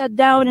just to shut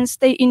down and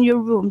stay in your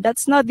room.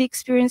 That's not the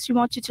experience we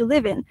want you to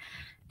live in.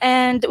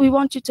 And we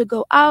want you to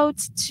go out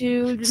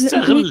to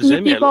تستغل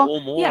جميع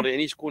الامور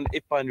يعني تكون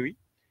ايبانوي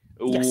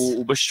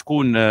وباش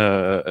تكون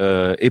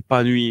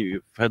ايبانوي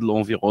في هذا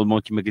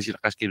الانفيرونمون كما قلتي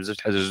لقاش كاين بزاف د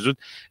الحاجات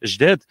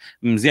جداد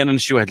مزيان ان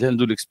شي واحد اللي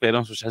عنده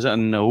الاكسبيريونس وشي حاجه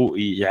انه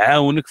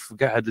يعاونك في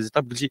كاع هاد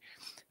ليزيتاب. قلتي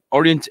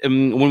orient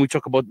when we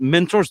talk about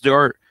mentors they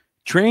are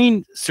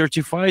trained,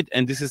 certified,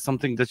 and this is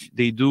something that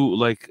they do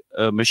like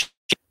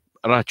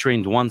راه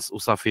trained once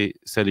وصافي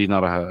سالينا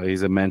راه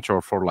is a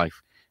mentor for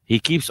life. He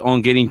keeps on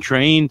getting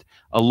trained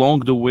along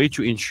the way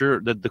to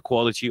ensure that the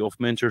quality of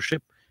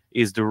mentorship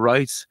is the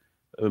right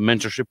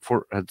mentorship for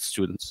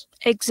students.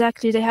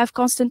 Exactly. They have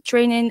constant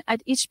training at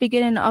each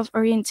beginning of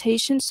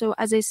orientation. So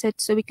as I said,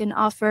 so we can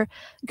offer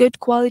good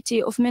quality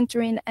of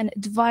mentoring and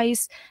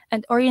advice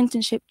and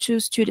orientation to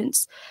students.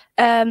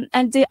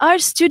 And they are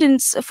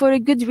students for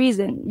a good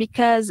reason,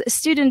 because a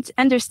student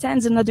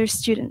understands another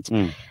student.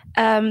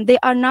 They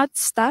are not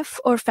staff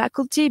or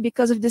faculty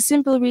because of the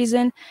simple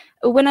reason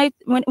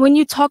when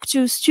you talk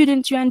to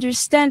students, you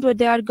understand what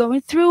they are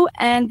going through,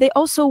 and they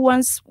also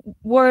once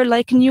were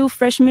like new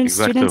freshman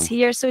students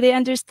here, so they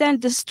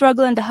understand the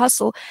struggle and the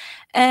hustle.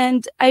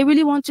 And I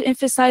really want to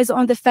emphasize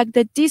on the fact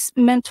that these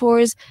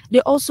mentors,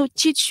 they also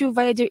teach you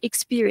via their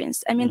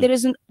experience. I mean, there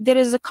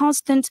is a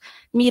constant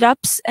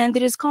meetups, and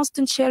there is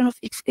constant sharing of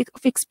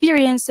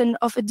experience and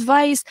of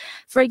advice.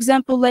 For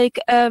example, like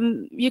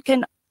you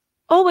can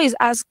always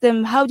ask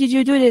them, how did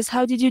you do this?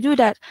 How did you do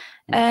that?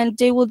 And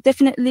they will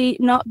definitely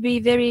not be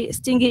very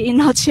stingy in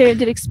not sharing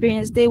their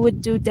experience. They would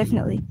do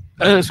definitely.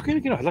 Yes.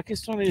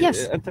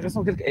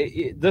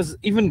 Does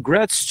even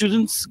grad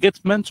students get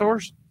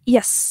mentors?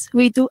 Yes,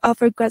 we do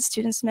offer grad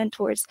students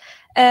mentors.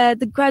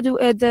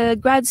 The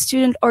grad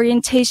student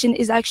orientation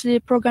is actually a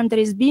program that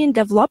is being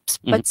developed,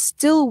 but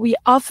still we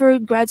offer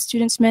grad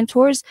students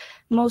mentors,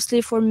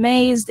 mostly for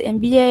MAIS, the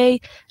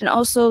MBA, and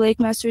also like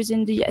masters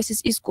in the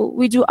SSE school.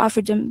 We do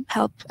offer them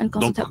help and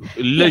constant help.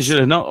 Yes.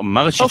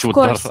 Of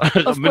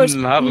course,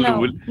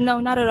 no,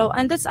 not at all.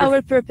 And that's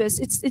our purpose.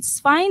 It's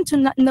fine to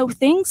not know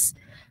things,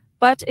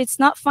 but it's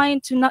not fine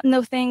to not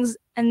know things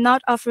and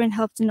not offering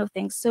help to know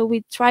things. So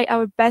we try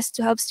our best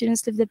to help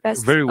students live the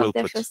best. Very well of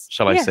their put,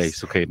 shall I say,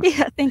 Sukaina?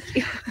 Yeah, thank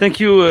you. Thank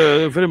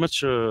you very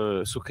much,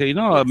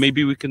 Sukaina. Yes.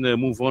 Maybe we can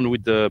move on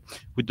with the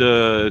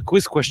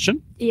quiz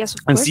question. Yes,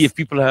 of course. And see if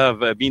people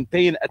have been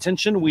paying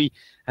attention. We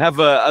have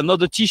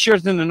another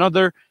T-shirt and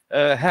another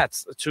hat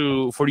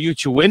for you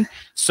to win.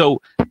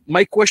 So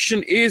my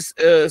question is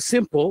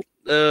simple.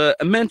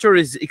 A mentor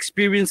is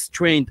experienced,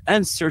 trained,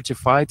 and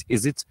certified.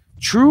 Is it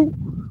true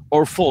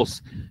or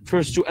false?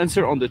 First to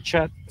answer on the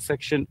chat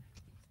section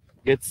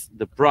gets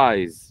the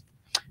prize.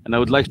 And I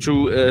would like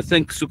to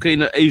thank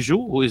Sukaina Eju,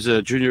 who is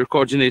a junior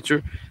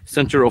coordinator,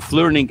 Center of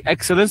Learning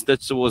Excellence.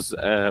 That was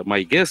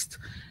my guest.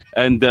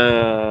 And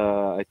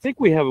I think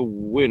we have a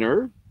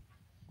winner.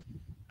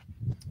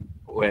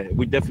 Well,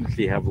 we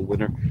definitely have a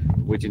winner.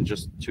 Waiting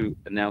just to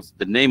announce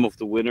the name of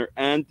the winner.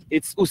 And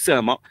it's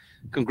Usama.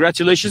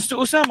 Congratulations to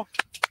Usama.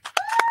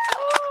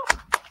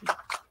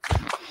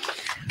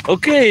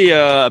 Okay,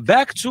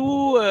 back to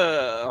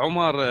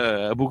Omar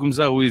Abu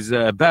Gumza, who is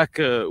back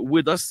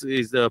with us.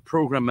 He's the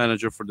program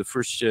manager for the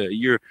first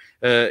year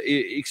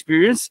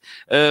experience.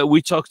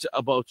 We talked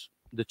about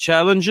the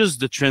challenges,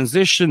 the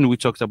transition. We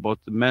talked about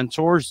the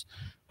mentors,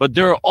 but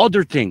there are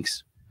other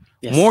things,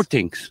 more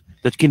things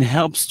that can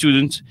help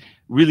students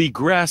really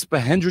grasp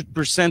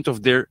 100%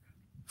 of their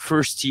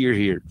first year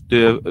here,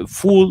 the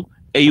full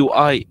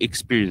AUI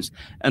experience.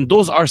 And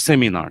those are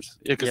seminars.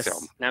 Yes,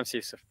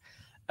 Youssef.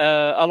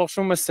 Alors,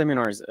 شو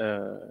seminars?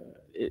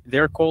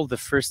 They're called the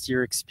first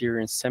year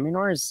experience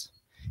seminars.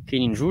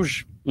 كاينين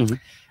جوج.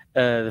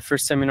 The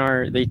first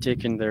seminar they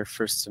take in their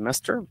first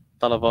semester.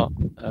 طلبة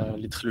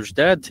اللي دخلوا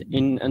جداد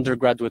in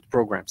undergraduate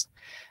programs.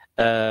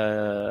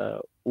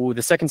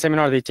 The second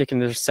seminar they take in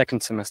their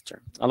second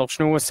semester. Alors,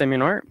 شنو هو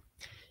seminar?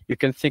 You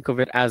can think of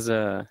it as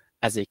a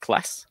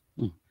class.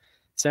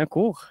 C'est un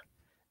cours.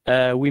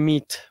 We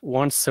meet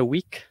once a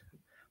week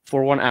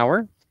for 1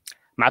 hour.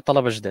 مع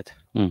طلبة جداد.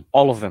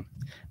 All of them.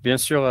 Bien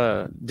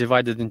sûr,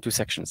 divided into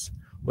sections.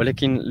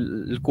 ولكن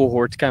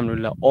الكوهورت كامل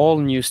ولا all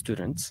new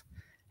students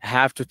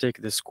have to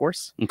take this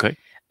course. Okay.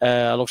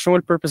 Alors شنو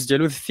الpurpose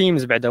ديالو? The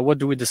themes بعدا, what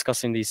do we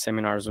discuss in these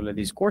seminars ولا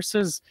these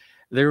courses?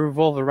 They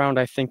revolve around,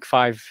 I think,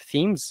 5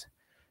 themes.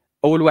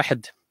 أول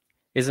واحد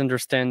is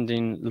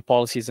understanding the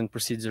policies and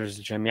procedures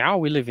الجامعة.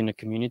 We live in a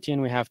community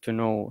and we have to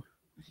know,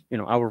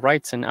 our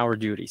rights and our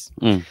duties.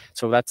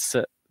 So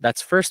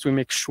that's first. We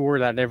make sure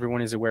that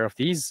everyone is aware of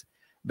these.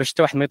 باش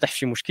حتى واحد ما يطيح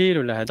في مشكل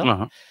ولا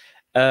هذا.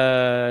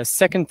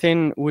 Second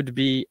thing would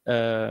be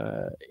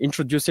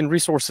introducing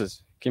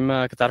resources.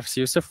 كما كتعرف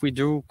يوسف, we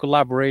do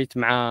collaborate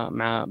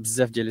مع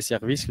بزاف ديال لي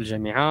سيرفيس في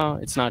الجامعة.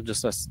 It's not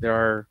just us. There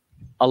are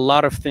a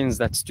lot of things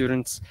that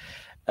students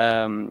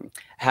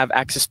have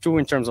access to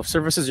in terms of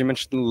services. You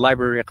mentioned the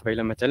library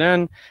قبيلة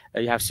مثلا.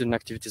 You have student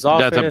activities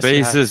office.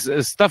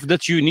 Databases, stuff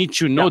that you need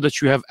to know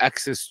that you have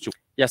access to.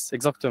 Yes,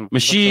 exactly.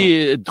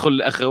 ماشي تدخل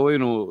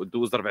الاخوين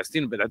ودوز 4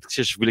 سنين بعد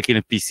تكتشف بلي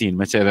كاين بيسين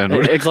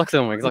مثلا. Exactly.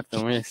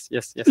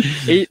 Yes.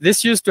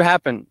 This used to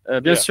happen.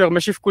 bien sûr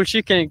ماشي في كل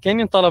شيء.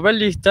 كاينين طلبة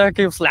اللي حتى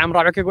كيوصل عام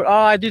رابع كيقول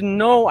I didn't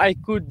know I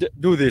could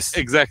do this.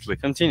 Exactly.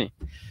 فهمتيني.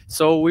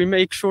 So we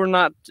make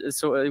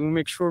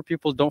sure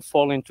people don't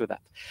fall into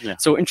that.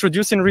 So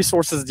introducing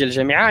resources ديال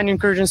الجامعة and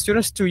encouraging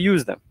students to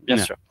use them. bien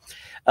sûr.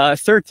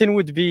 Third thing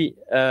would be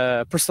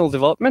personal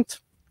development.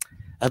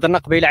 هضرنا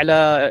قبيل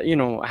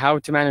على how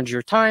to manage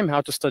your time,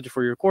 how to study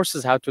for your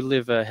courses, how to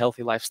live a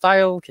healthy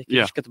lifestyle.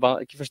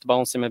 كيفاش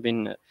تبالانسي ما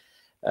بين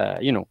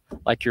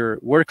like your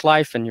work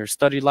life and your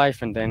study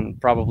life and then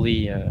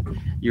probably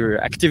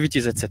your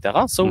activities,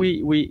 etc. So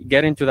we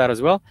get into that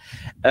as well.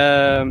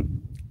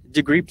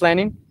 Degree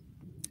planning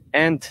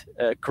and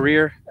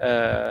career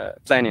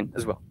planning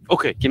as well.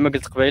 Okay. كما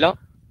قلت قبيله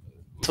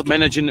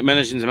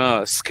managing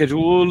زعما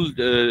schedule.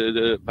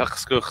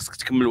 خاصك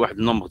تكمل واحد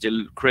النمبر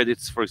ديال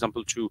credits for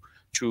example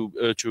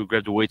to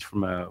graduate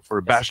from for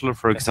a bachelor,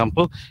 for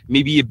example,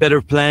 maybe a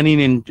better planning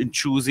in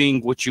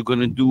choosing what you're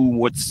gonna do,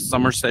 what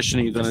summer session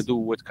you're gonna do,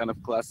 what kind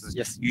of classes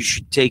you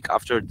should take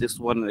after this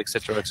one,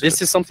 etc.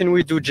 This is something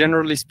we do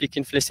generally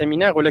speaking في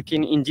السيمينار,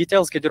 ولكن in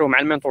details كيديروا مع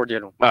المنتور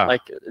ديالهم.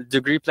 Like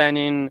degree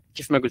planning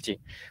كيف ما قلتي,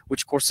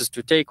 which courses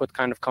to take, what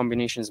kind of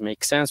combinations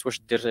make sense,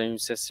 واش دير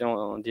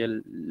سيسيون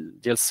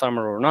ديال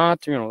summer or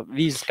not, you know,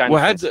 these kind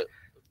of things.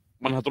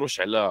 ما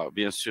نهضروش على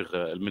بيان سور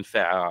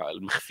المنفعه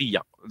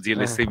المخفيه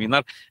ديال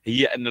السيمينار،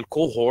 هي ان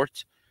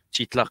الكوهورت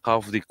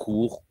تيتلاقاو في دي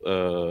كور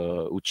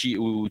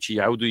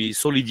وتيعاودوا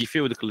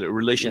يسوليديفيو داك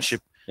الريليشن شيب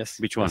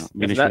between.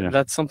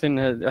 That's something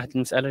واحد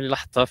المساله اللي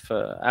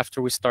لاحظتها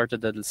after we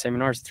started the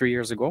seminars 3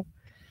 years ago.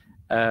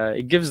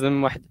 It gives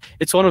them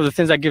it's one of the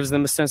things that gives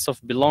them a sense of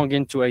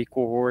belonging to a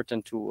cohort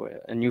and to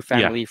a new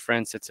family,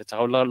 friends,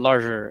 etc.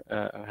 larger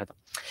هذا.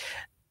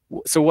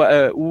 So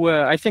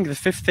I think the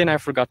fifth thing I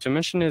forgot to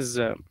mention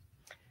is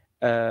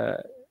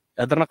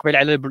هضرنا قبل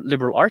على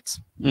liberal arts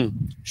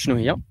شنو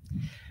هي,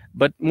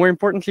 but more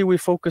importantly we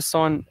focus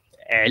on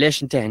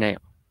علاش انت هنايا.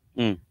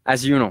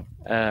 As you know,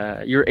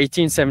 you're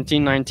 18,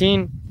 17,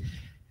 19.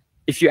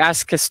 If you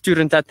ask a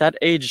student at that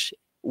age,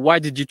 why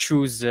did you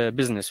choose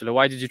business? Or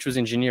why did you choose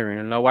engineering?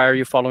 And why are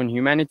you following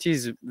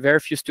humanities? Very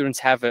few students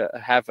have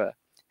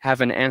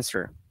an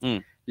answer.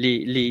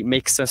 Li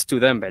makes sense to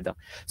them بعدا.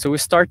 So we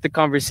start the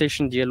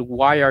conversation ديال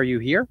why are you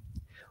here?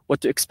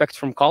 What to expect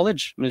from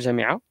college من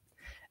الجامعة.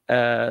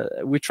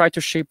 We try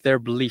to shape their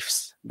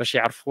beliefs باش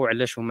يعرفوا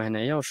علاش هما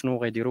هنايا وشنو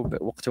غيديروا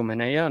بوقتهم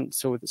هنايا,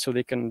 so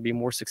they can be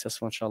more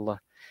successful إن شاء الله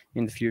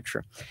in the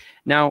future.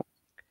 Now,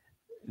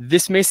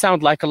 this may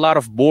sound like a lot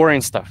of boring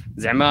stuff.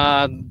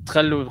 زعما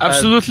تخلوا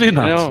absolutely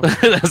not.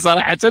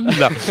 صراحة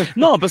لا.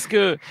 No, parce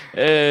que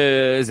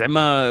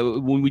زعما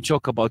when we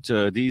talk about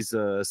these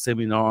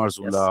seminars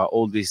or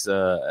all these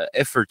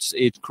efforts,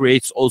 it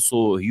creates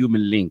also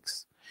human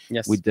links.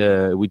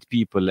 With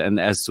people, and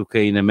as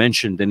Sukaina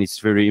mentioned, then it's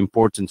very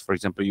important. For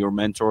example, your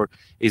mentor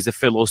is a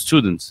fellow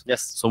student,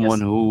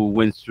 someone who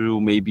went through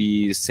maybe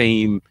the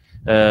same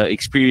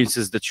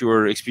experiences that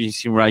you're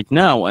experiencing right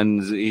now, and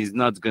he's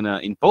not gonna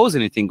impose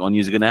anything on you.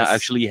 He's gonna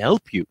actually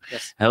help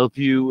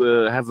you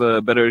have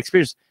a better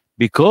experience,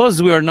 because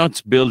we are not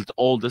built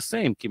all the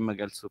same. كما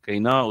قال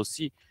سكينة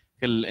aussi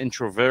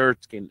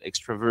كالintrovert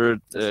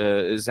كالاكستروفيرت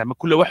زعما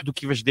كل واحد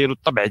وكيفاش دايروا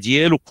الطبع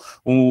ديالو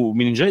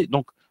ومن جاي.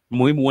 دونك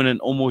المهم هو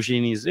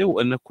نوموجينيزي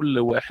وان كل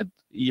واحد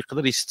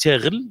يقدر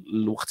يستغل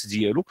الوقت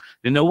ديالو،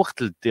 لانه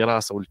وقت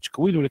للدراسه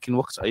والتكوين، ولكن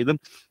وقت ايضا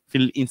في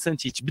الانسان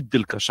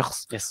تيتبدل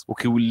كشخص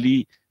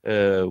وكيولي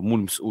مول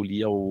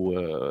المسؤوليه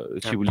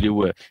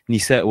وكيوليو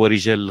نساء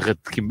ورجال الغد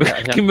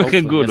كما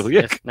كنقولوا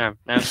ياك. نعم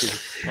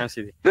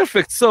سيدي.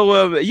 Perfect.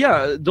 So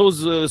yeah,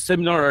 those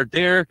seminars are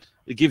there.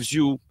 It gives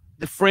you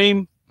the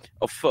frame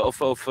of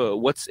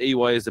what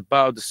AUI is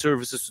about, the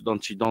services, so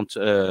you don't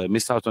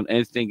miss out on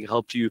anything. It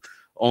helps you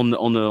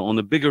on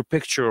a bigger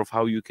picture of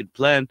how you can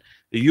plan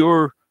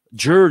your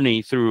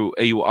journey through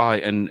AUI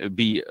and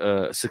be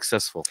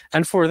successful.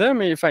 And for them,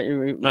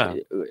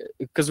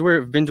 because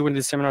we've been doing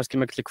these seminars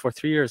for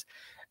 3 years,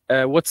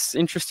 what's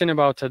interesting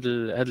about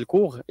هذا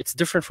الكور, it's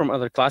different from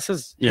other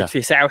classes.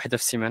 في ساعة واحدة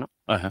في السيمانة.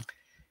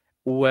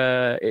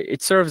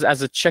 It serves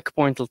as a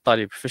checkpoint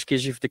للطالب. فاش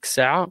كيجي في ديك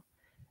الساعة,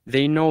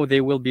 they know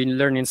they will be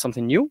learning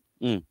something new,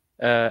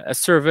 a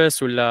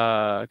service or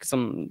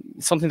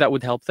something that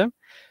would help them.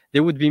 They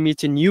would be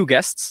meeting new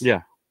guests,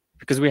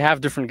 because we have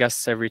different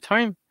guests every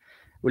time,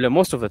 well,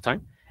 most of the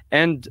time.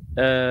 And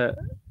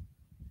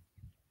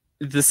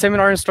the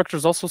seminar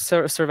instructors also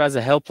serve as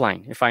a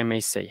helpline, if I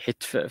may say.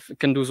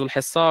 كندوزوا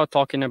الحصة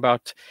talking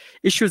about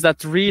issues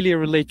that really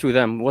relate to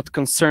them, what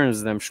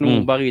concerns them,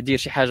 شنو باغي يدير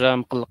شي حاجة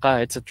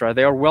مقلقة, etc.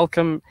 They are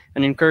welcome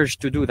and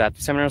encouraged to do that.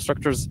 Seminar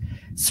instructors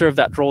serve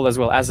that role as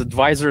well as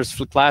advisors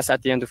for class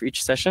at the end of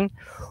each session.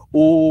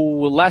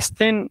 Last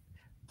thing,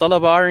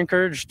 الطلبة are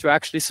encouraged to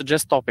actually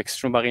suggest topics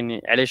شنو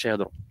باغيين علاش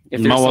يهضروا.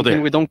 If there's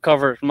something we don't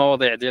cover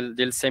المواضيع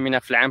ديال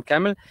السيمينار في العام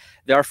كامل,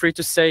 they are free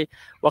to say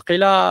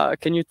وقيلا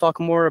can you talk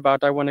more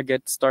about I want to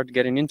start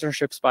getting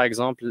internships by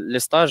example,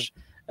 les stages,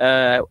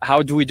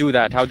 how do we do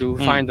that, how do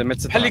we find them,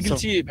 etc. بحال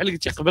اللي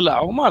قلتي قبل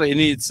عمر,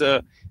 يعني it's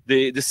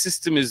the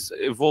system is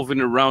evolving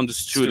around the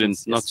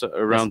students, not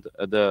around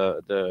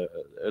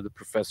the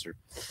professor.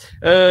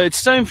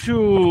 It's time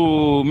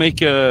to make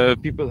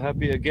people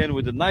happy again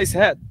with a nice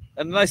hat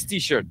and a nice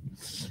t-shirt.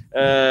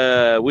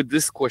 With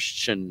this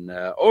question,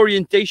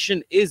 orientation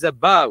is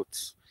about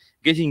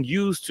getting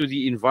used to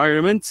the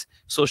environment,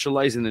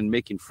 socializing and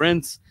making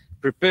friends,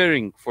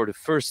 preparing for the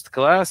first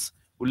class,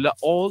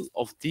 all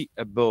of the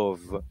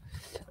above.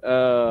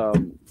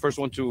 First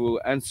one to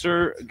answer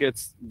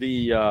gets the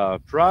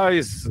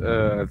prize.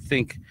 I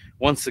think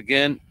once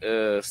again,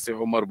 Sir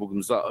Omar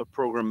Bougamza, a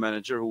program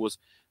manager who was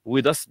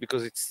with us,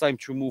 because it's time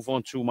to move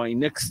on to my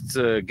next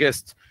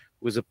guest,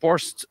 who is a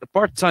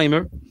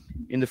part-timer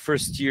in the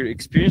first year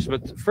experience.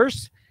 But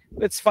first,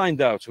 let's find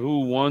out who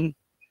won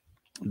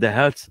the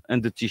hat and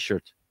the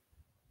t-shirt.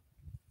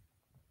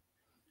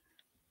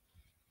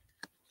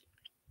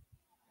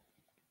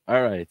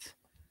 All right.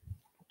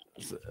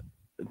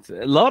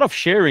 a lot of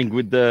sharing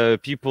with the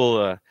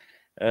people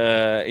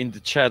in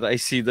the chat. I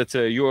see that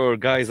your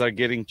guys are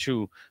getting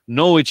to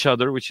know each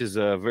other, which is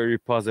very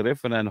positive,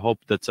 and I hope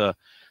that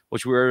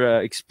what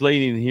we're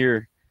explaining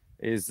here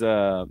is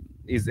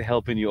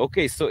helping you.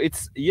 Okay, so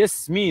it's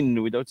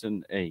Yasmin without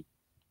an A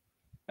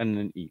and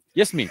an E.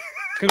 Yasmin,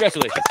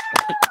 congratulations.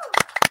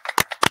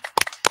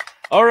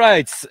 All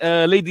right,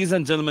 ladies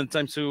and gentlemen,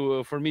 time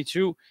for me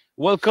to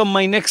welcome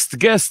my next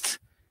guest.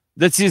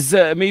 That is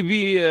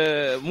maybe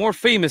more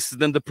famous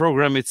than the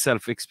program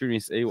itself,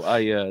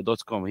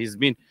 experienceaui.com. He's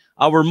been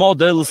our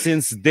model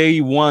since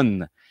day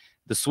one.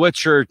 The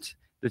sweatshirt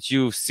that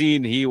you've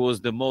seen, he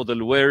was the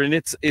model wearing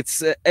it.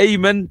 It's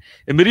Ayman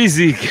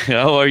Mrizi.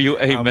 How are you,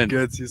 Ayman? I'm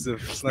good,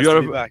 Youssef. It's nice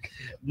to be back.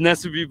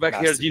 Nice to be back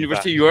here at the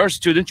university. You are a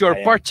student. You are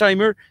a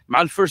part-timer.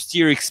 My first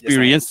year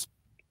experience.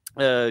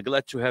 Yes,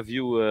 glad to have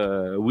you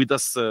with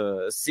us,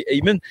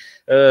 Ayman.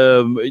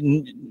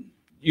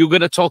 You're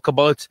going to talk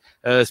about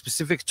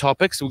specific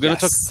topics. We're going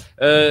to talk.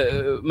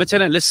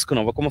 مثلا,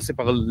 on va commencer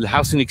par the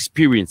housing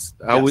experience.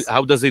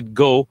 How does it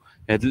go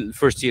at the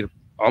first year?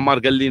 عمر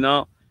قال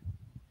لنا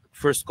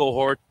first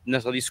cohort,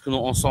 الناس غادي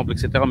يسكنوا ensemble,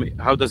 etc.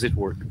 How does it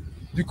work?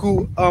 Du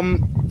coup,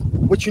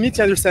 what you need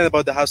to understand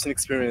about the housing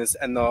experience,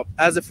 and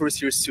as a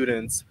first year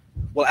student,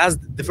 well, as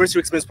the first year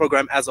experience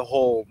program as a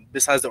whole,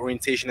 besides the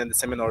orientation and the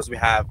seminars, we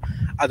have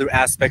other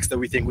aspects that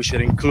we think we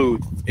should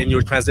include in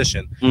your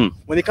transition.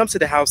 When it comes to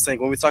the housing,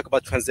 when we talk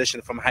about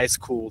transition from high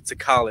school to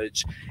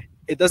college,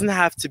 it doesn't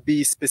have to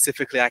be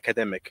specifically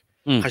academic.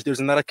 There's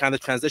another kind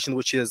of transition,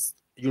 which is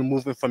you're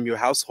moving from your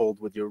household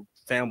with your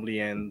family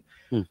and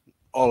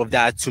all of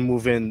that to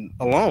move in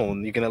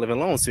alone. You're gonna live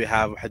alone, so you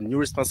have new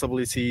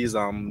responsibilities,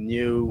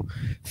 new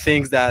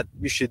things that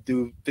you should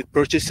do,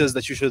 purchases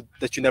that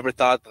you never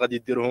thought غادي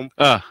ديرهم.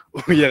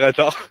 ويا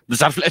غدا.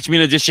 بتعرف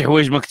الأثمنة ديال شي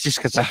حوايج ما كنتيش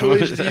كتعرف.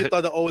 حوايج اللي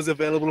thought are always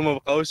available وما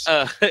بقاوش.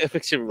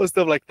 Effectively.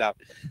 Stuff like that.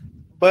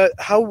 But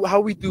how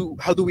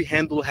do we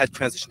handle head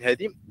transition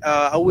heady?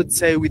 I would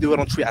say we do it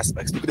on three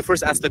aspects. The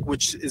first aspect,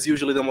 which is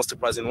usually the most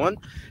surprising one,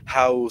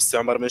 how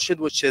Samar mentioned,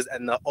 which is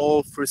and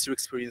all first year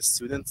experienced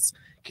students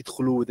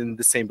كيدخلوا within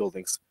the same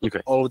buildings. Okay.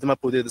 All of them are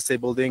put in the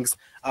same buildings.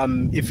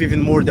 If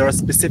even more, there are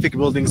specific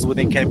buildings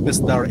within campus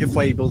that are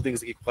FYE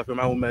buildings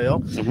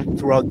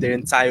throughout their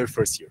entire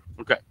first year.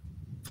 Okay.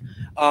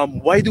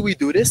 Why do we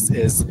do this?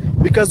 Is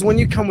because when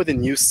you come with a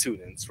new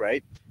students,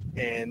 right?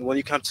 And when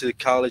you come to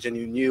college and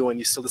you're new and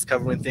you're still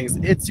discovering things,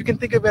 you can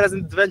think of it as an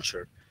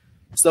adventure.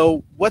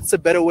 So what's a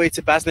better way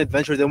to pass an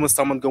adventure than with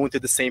someone going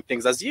through the same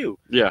things as you?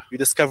 Yeah. You're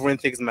discovering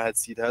things,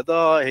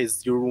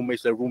 your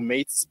roommates, their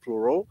roommates,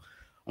 plural,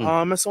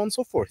 and so on and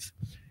so forth.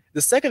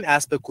 The second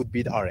aspect would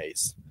be the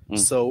RAs.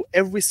 So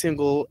every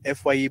single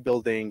FYE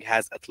building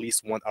has at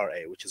least one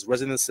RA, which is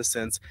resident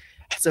assistant.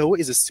 So who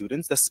is a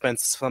student that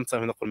spends some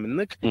time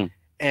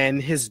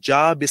and his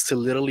job is to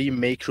literally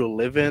make your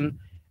living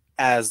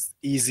as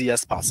easy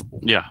as possible.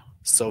 Yeah.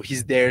 So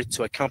he's there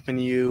to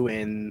accompany you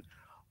in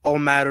all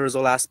matters,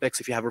 all aspects.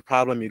 If you have a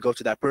problem, you go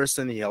to that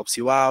person, he helps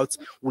you out.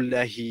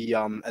 He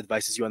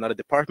advises you another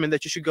department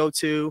that you should go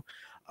to.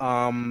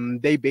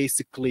 They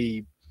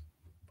basically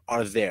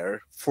are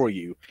there for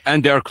you.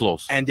 And they are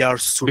close. And they are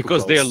super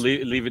because close.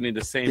 They're living in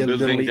the same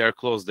building, they're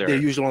close there.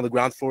 They're usually on the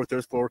ground floor,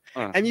 third floor.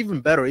 And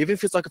even better, even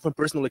if it's like from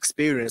personal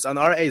experience, an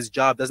RA's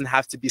job doesn't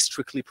have to be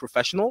strictly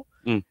professional.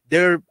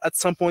 They're at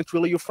some point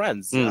really your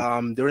friends.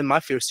 They're in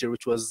my first year,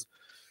 which was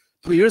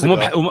 2 years ago.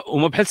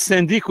 وما بحال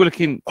السانديك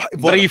ولكن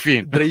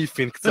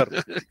ظريفين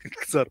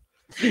كثر.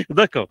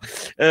 D'accord.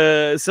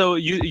 So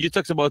you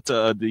talked about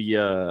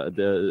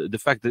the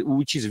fact that,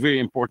 which is very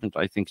important,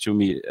 I think, to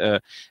me.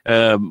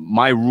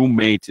 My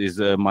roommate is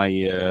my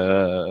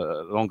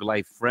long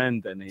life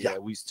friend, and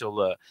we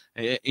still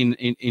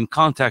in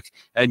contact.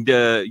 And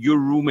your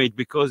roommate,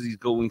 because he's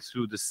going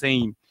through the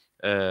same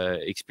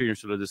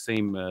experience or the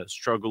same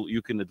struggle,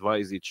 you can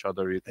advise each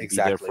other, you can be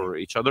there for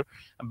each other.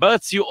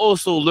 But you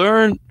also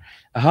learn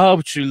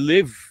how to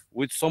live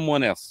with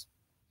someone else,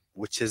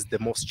 which is the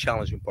most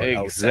challenging part.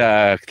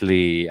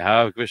 Exactly.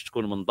 كيفاش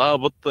تكون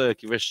منضبط،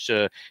 كيفاش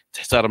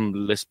تحترم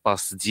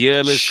الاسباس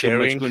ديالك،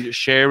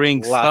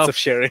 sharing lots stuff. of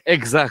sharing.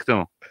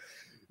 Exactly.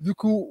 Du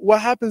coup,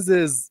 what happens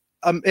is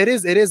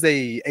it is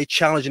a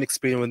challenging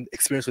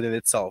experience within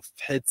itself.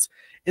 It's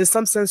in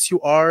some sense you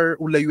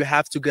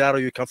have to get out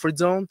of your comfort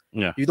zone.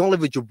 Yeah. You don't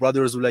live with your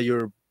brothers or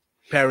your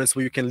parents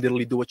where you can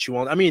literally do what you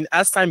want. I mean,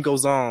 as time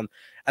goes on,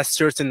 as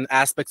certain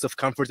aspects of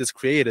comfort is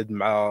created,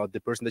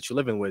 the person that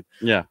you're living with.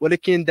 Yeah. Well,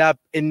 again, that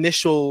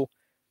initial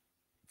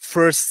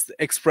first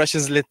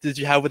expressions that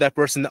you have with that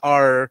person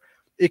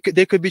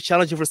they could be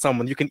challenging for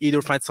someone. You can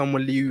either find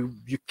someone you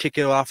kick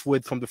it off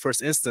with from the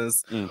first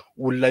instance,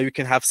 or you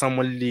can have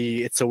someone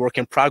it's a work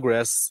in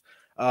progress.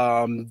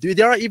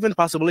 There are even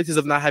possibilities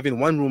of not having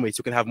one roommate.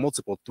 You can have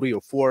multiple, 3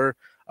 or 4.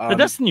 But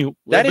that's new.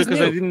 That is because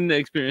new. I didn't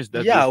experience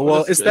that. Yeah, before.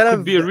 well, It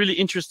could be a really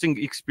interesting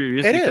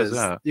experience. It because,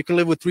 is. You can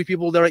live with 3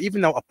 people. There are even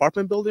now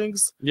apartment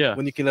buildings. Yeah.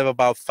 When you can live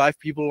about 5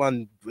 people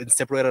in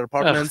separated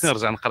apartments.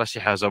 نرجع نقرا شي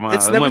حاجة.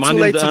 It's never too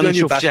late to do a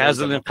new نشوف شي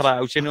حاجة اللي bachelor's. نقرا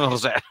عاوتاني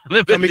ونرجع.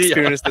 Come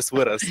experience this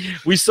with us.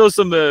 We saw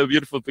some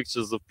beautiful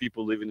pictures of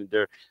people living in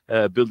their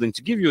building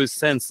to give you a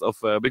sense of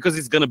because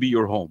it's gonna be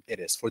your home. It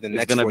is for the It's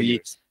next gonna 4 be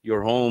years.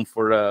 your home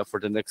for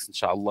the next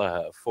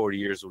inshallah 4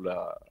 years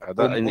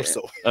Or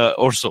so.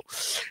 or so.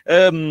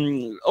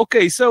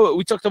 Okay, so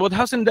we talked about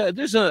housing.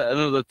 There's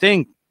another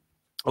thing.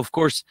 Of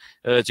course,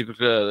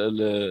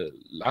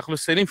 العقل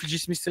السليم في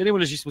الجسم السليم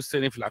ولا الجسم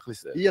السليم في العقل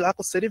السليم؟ هي العقل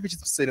السليم في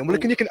الجسم السليم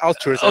ولكن you can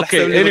alter it.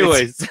 Okay,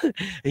 anyways,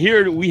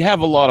 here we have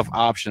a lot of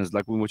options.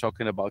 Like when we're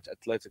talking about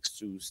athletics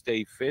to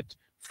stay fit,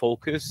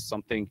 focus,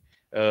 something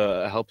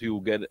help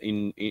you get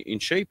in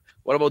shape.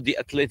 What about the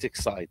athletic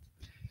side?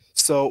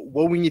 So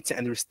what we need to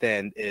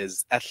understand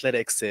is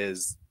athletics is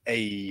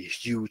a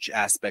huge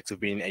aspect of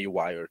being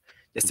AUI.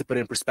 Just to put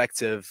it in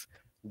perspective,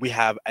 we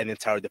have an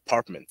entire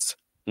department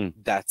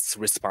that's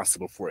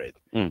responsible for it.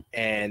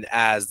 And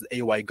as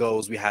AUI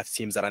goes, we have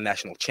teams that are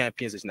national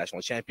champions,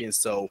 international champions.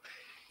 So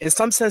in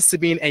some sense, to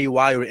be an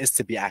AUI is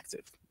to be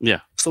active.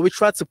 Yeah. So we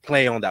try to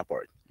play on that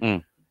part.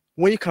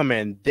 When you come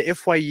in, the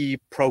FYE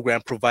program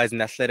provides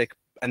an athletic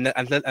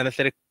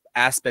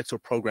aspect or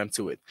program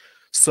to it.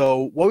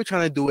 So what we're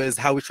trying to do is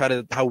how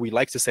we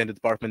like to say in the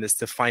department is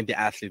to find the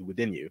athlete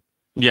within you.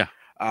 Yeah.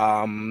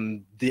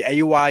 The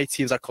AUI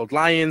teams are called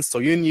Lions, so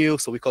you knew,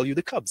 so we call you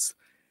the Cubs.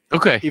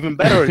 Okay. Even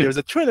better, there's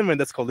a tournament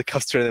that's called the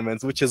Cubs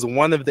Tournament, which is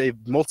one of the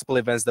multiple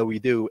events that we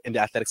do in the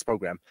athletics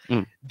program.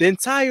 The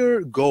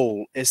entire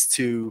goal is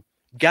to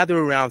gather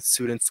around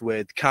students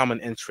with common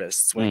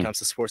interests when it comes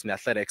to sports and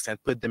athletics and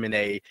put them in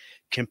a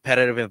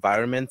competitive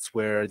environment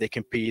where they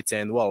compete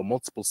in, well,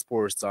 multiple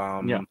sports,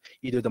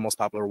 either the most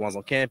popular ones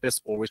on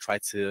campus, or we try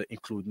to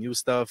include new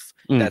stuff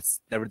that's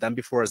never done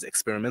before as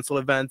experimental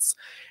events.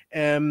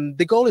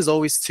 The goal is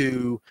always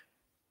to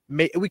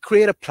we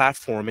create a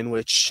platform in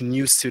which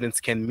new students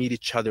can meet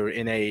each other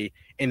in a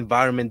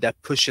environment that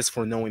pushes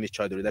for knowing each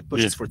other, that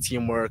pushes for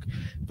teamwork,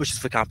 pushes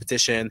for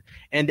competition.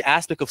 And the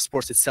aspect of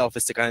sports itself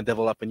is to kind of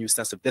develop a new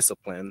sense of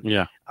discipline.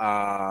 Yeah.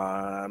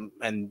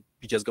 And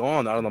you just go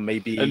on. I don't know,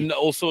 maybe. And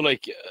also,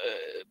 like,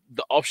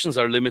 the options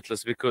are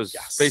limitless because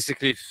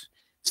basically, if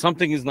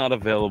something is not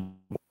available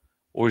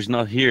or is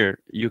not here,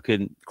 you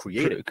can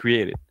create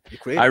it.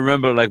 I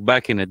remember, like,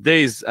 back in the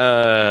days,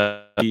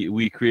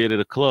 we created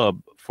a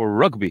club for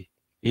rugby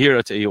here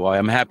at AUI.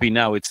 I'm happy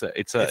now. It's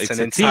an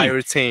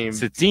entire team.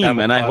 It's a team,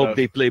 and I hope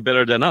they play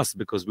better than us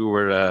because we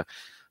were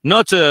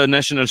not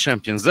national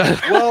champions.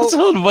 Well,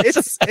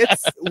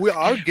 we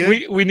are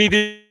good. We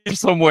needed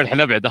somewhere.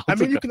 I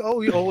mean,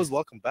 you always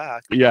welcome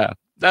back. Yeah.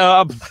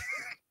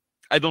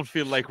 I don't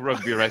feel like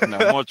rugby right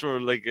now. Much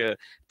more like a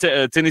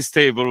tennis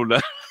table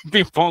or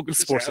ping pong.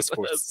 Sports.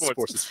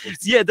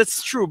 Yeah,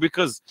 that's true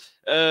because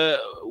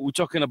we're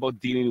talking about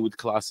dealing with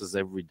classes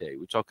every day.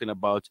 We're talking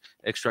about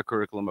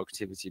extracurricular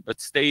activity, but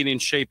staying in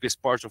shape is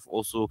part of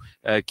also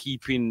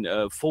keeping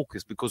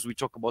focus because we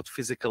talk about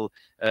physical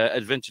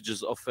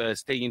advantages of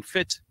staying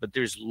fit, but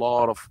there's a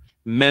lot of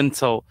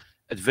mental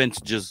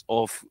advantages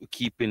of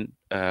keeping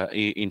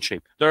in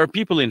shape. There are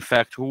people, in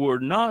fact, who were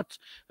not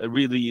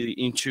really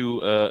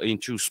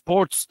into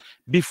sports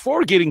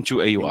before getting to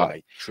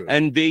AUI,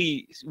 and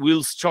they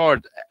will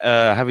start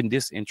having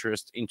this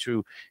interest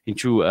into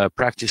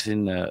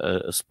practicing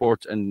a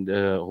sport, and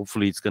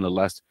hopefully it's going to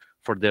last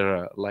for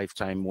their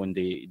lifetime when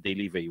they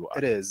leave AUI.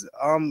 It is.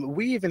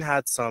 We even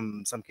had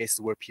some cases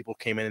where people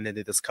came in and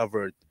they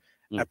discovered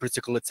a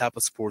particular type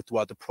of sport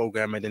throughout the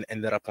program and then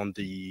ended up on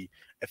the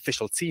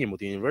official team of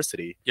the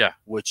university,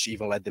 which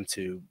even led them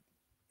to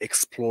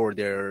explore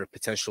their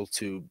potential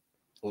to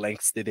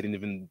lengths they didn't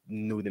even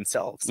know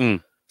themselves.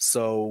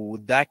 So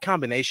that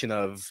combination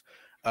of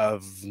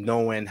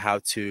knowing how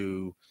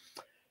to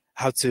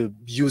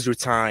use your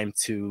time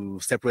to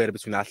separate it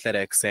between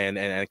athletics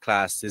and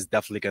class is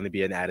definitely going to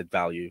be an added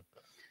value.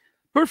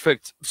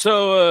 Perfect.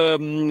 So,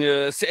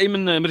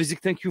 Ayman Mrizik,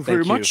 thank you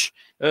very much.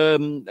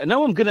 And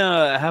now I'm going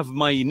to have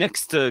my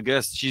next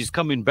guest. She's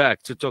coming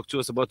back to talk to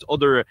us about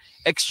other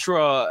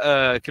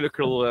extra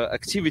curricular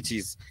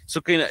activities.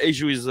 So,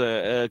 Aju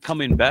is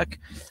coming back.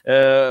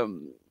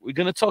 We're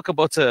going to talk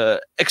about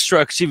extra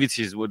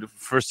activities with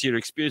first year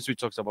experience. We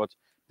talked about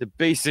the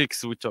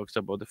basics. We talked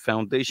about the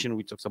foundation.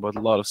 We talked about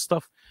a lot of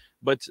stuff.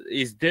 But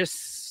is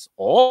this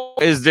all?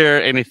 Is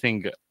there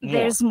anything more?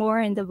 There's more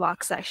in the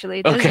box,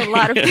 actually. There's a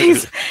lot of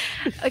things.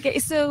 Okay,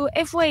 so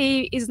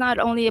FYE is not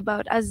only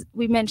about, as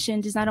we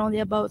mentioned, is not only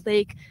about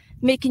like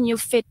making you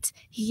fit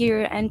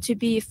here and to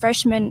be a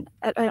freshman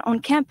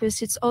on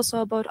campus. It's also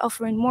about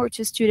offering more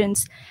to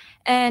students.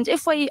 And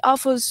FYE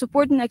offers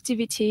supporting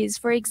activities.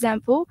 For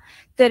example,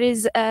 there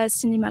is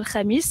Cinema Al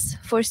Khamis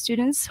for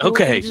students who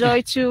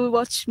enjoy to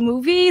watch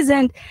movies.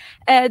 And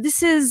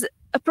this is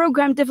a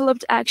program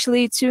developed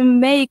actually to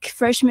make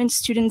freshman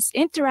students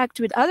interact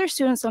with other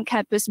students on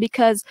campus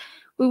because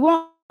we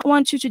want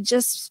want you to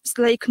just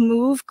like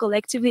move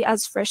collectively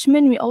as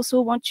freshmen. We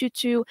also want you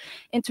to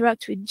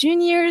interact with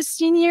juniors,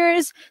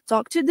 seniors,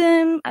 talk to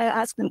them,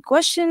 ask them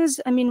questions.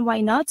 I mean,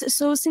 why not?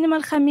 So Cinema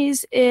Al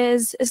Khamis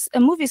is a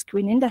movie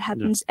screening that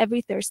happens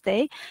every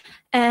Thursday,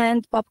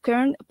 and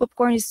popcorn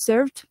is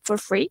served for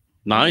free.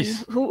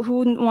 Nice. Who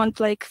wouldn't want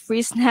like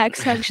free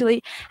snacks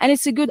actually? And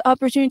it's a good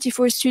opportunity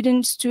for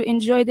students to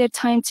enjoy their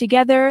time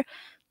together,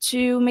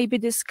 to maybe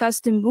discuss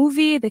the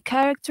movie, the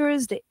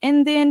characters, the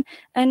ending,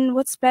 and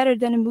what's better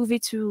than a movie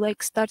to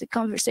like start a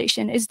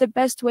conversation. It's the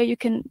best way you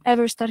can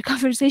ever start a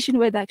conversation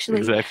with, actually.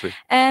 Exactly.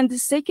 And the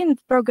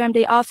second program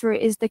they offer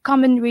is the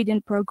Common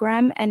Reading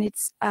program, and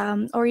it's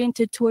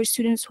oriented towards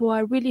students who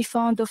are really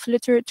fond of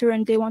literature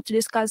and they want to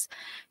discuss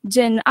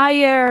Jane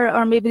Eyre,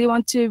 or maybe they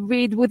want to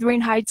read Wuthering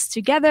Heights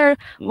together.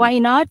 Why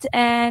not?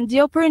 And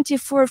the opportunity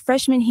for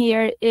freshmen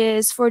here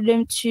is for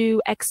them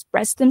to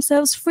express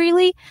themselves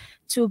freely,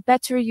 to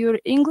better your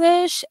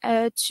English,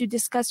 to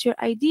discuss your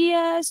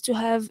ideas, to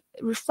have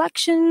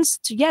reflections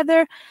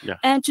together,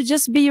 and to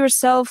just be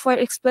yourself while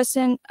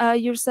expressing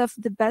yourself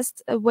the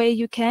best way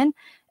you can,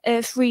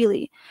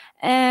 freely.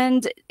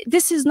 And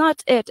this is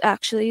not it,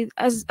 actually.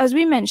 As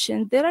we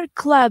mentioned, there are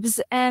clubs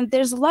and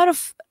there's a lot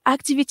of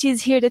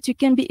activities here that you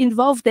can be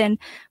involved in,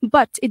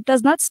 but it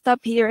does not stop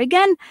here.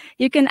 Again,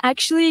 you can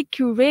actually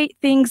curate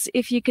things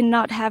if you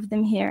cannot have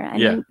them here. I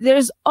mean,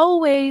 there's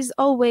always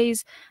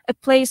a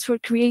place for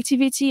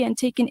creativity and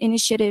taking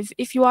initiative.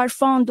 If you are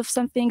fond of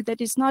something that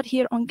is not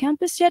here on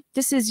campus yet,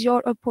 this is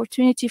your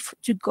opportunity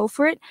to go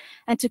for it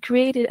and to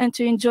create it and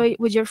to enjoy it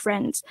with your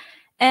friends.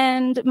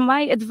 And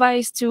my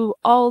advice to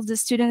all the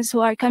students who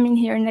are coming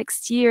here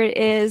next year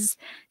is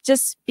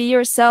just be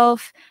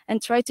yourself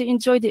and try to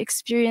enjoy the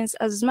experience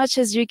as much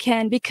as you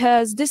can,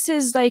 because this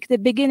is like the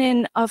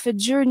beginning of a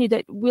journey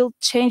that will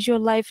change your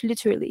life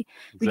literally.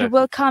 Exactly. You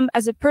will come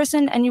as a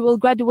person and you will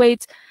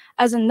graduate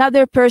as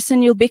another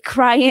person. You'll be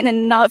crying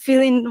and not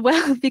feeling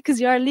well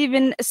because you are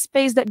leaving a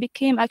space that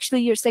became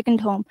actually your second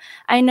home.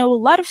 I know a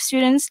lot of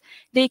students,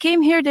 they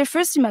came here their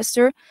first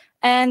semester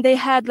and they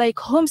had like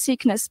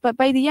homesickness, but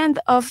by the end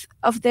of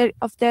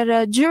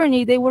their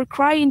journey, they were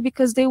crying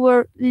because they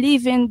were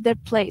leaving their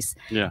place.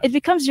 It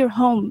becomes your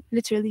home,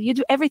 literally. You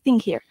do everything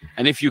here.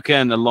 And if you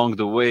can, along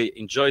the way,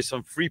 enjoy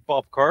some free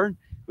popcorn,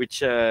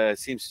 which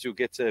seems to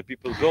get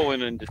people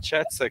going in the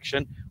chat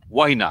section.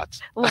 Why not?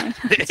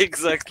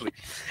 Exactly.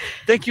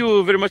 Thank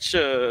you very much,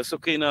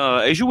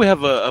 Sokina. Aju, we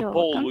have a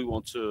poll we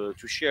want to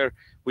share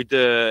with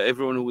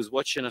everyone who is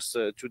watching us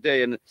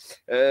today. And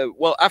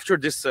well, after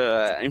this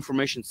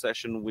information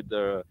session with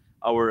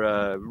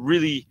our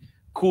really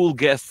cool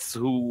guests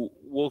who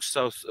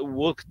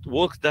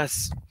walked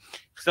us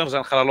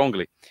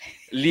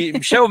اللي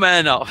مشاو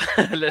معنا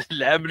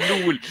العام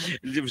الاول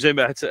في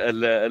جامعه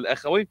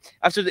الاخوين.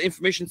 After the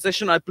information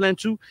session, I plan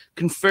to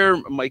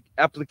confirm my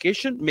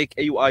application, make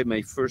AUI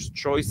my first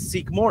choice,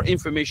 seek more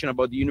information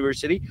about the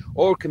university,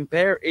 or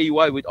compare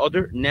AUI with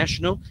other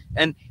national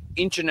and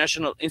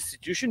international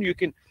institutions. You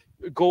can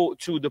go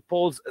to the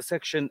polls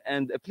section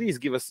and please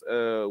give us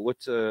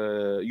what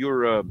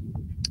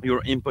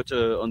your input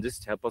on this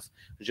to help us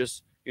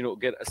just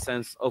get a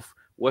sense of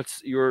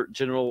what's your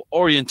general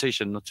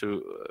orientation, not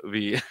to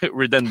be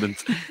redundant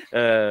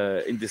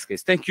in this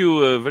case. Thank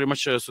you very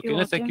much,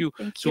 Sukina. Thank you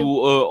to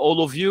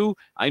all of you.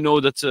 I know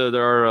that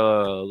there are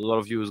a lot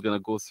of you who's going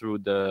to go through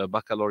the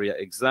baccalaureate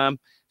exam.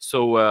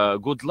 So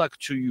good luck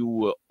to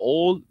you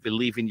all.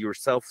 Believe in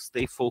yourself.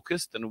 Stay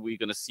focused. And we're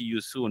going to see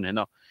you soon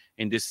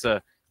in this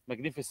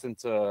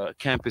magnificent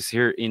campus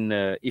here in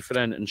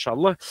Ifrane,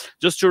 inshallah.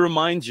 Just to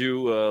remind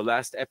you,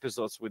 last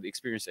episodes with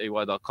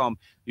experienceay.com,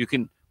 you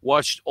can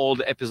watch all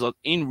the episodes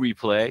in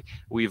replay.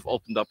 We've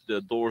opened up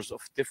the doors of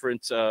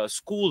different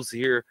schools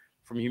here,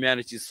 from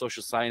humanities,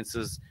 social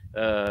sciences,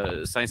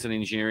 science and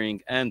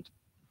engineering, and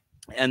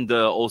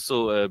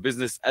also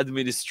business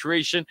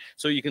administration,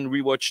 so you can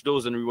rewatch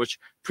those and rewatch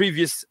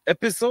previous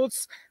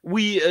episodes.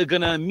 We are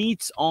gonna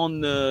meet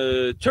on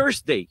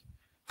Thursday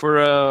for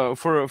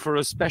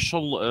a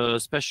special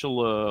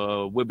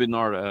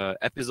webinar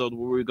episode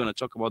where we're going to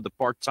talk about the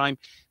part-time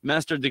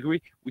master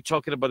degree. We're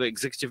talking about the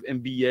executive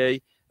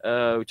MBA.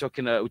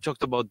 We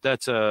talked about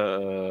that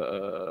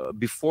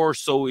before.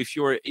 So if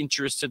you're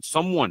interested,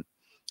 someone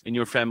in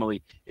your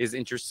family is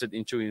interested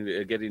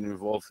into getting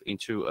involved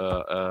into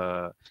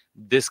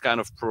this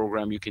kind of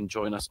program, you can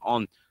join us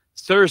on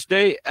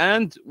Thursday,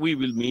 and we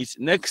will meet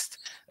next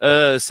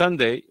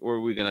Sunday,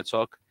 where we're going to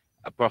talk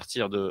à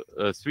partir de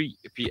 3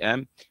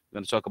 p.m. We're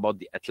going to talk about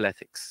the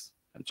athletics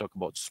and talk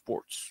about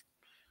sports.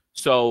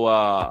 So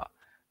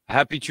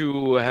happy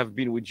to have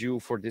been with you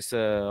for this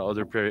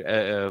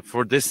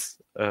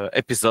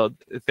episode.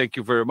 Thank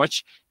you very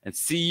much, and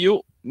see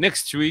you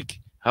next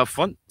week. Have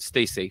fun,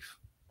 stay safe.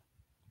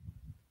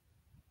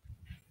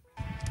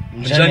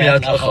 جامعة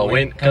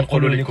الأخوين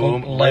كنقولوا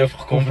لكم الله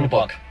يوفقكم في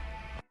الباك.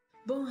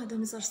 بون هذا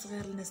ميساج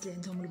صغير للناس اللي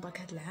عندهم الباك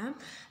هذا العام.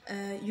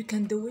 You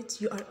can do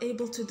it, you are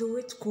able to do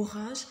it,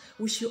 courage,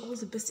 wish you all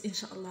the best إن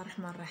شاء الله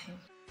الرحمن الرحيم.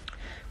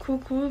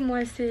 Coucou,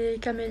 moi c'est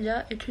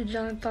Camélia,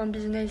 étudiante en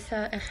business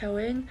à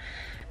Akhawayn.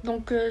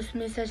 Donc ce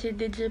message est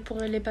dédié pour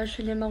les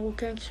bacheliers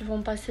marocains qui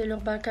vont passer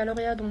leur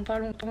baccalauréat dans pas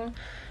longtemps.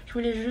 Je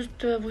voulais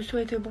juste vous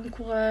souhaiter bon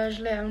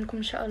courage,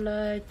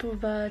 Inch'Allah, et tout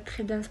va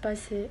très bien se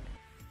passer.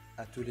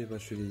 À tous les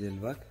bacheliers du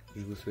bac,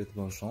 je vous souhaite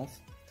bonne chance.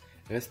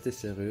 Restez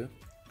sérieux,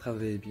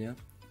 travaillez bien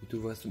et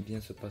tout va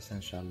bien se passer,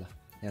 Inch'Allah.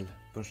 Yallah,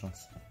 bonne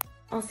chance.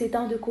 En ces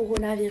temps de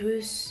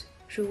coronavirus,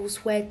 je vous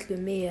souhaite le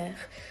meilleur.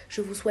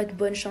 Je vous souhaite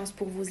bonne chance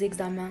pour vos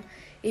examens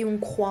et on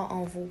croit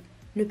en vous.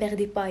 Ne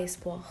perdez pas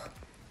espoir.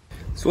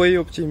 Soyez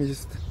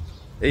optimistes.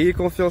 Ayez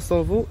confiance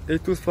en vous et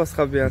tout se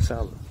passera bien,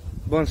 Inch'Allah.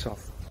 Bonne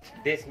chance.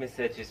 This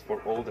message is for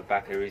all the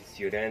baccalaureate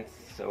students,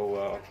 so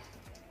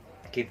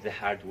keep the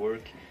hard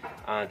work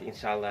and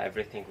inshallah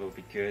everything will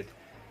be good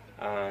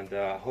and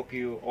hope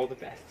you all the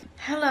best.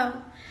 Hello,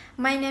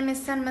 my name is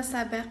Salma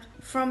Saber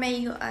from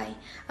AUI.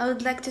 I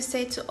would like to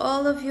say to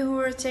all of you who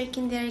are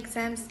taking their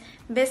exams,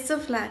 best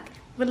of luck.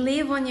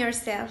 Believe on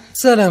yourself.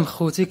 سلام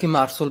خوتي، كما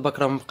عرفتوا الباك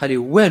راه مبقى ليه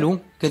والو.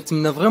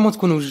 كنتمنى فريمون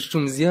تكونوا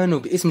وجدتوا مزيان،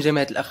 وباسم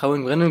جامعة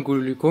الأخوين بغينا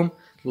نقول لكم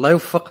الله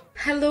يوفق.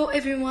 Hello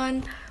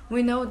everyone.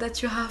 We know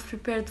that you have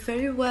prepared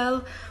very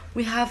well.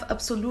 We have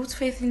absolute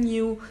faith in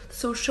you.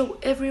 So show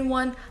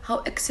everyone how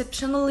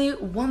exceptionally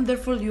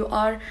wonderful you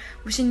are.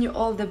 Wishing you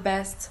all the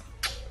best.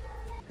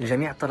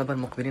 لجميع الطلبة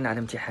المقبلين على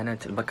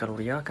امتحانات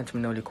البكالوريا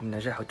كنتمنى لكم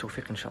النجاح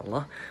والتوفيق إن شاء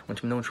الله،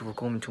 ونتمنى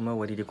نشوفكم انتم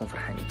والديكم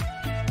فرحانين.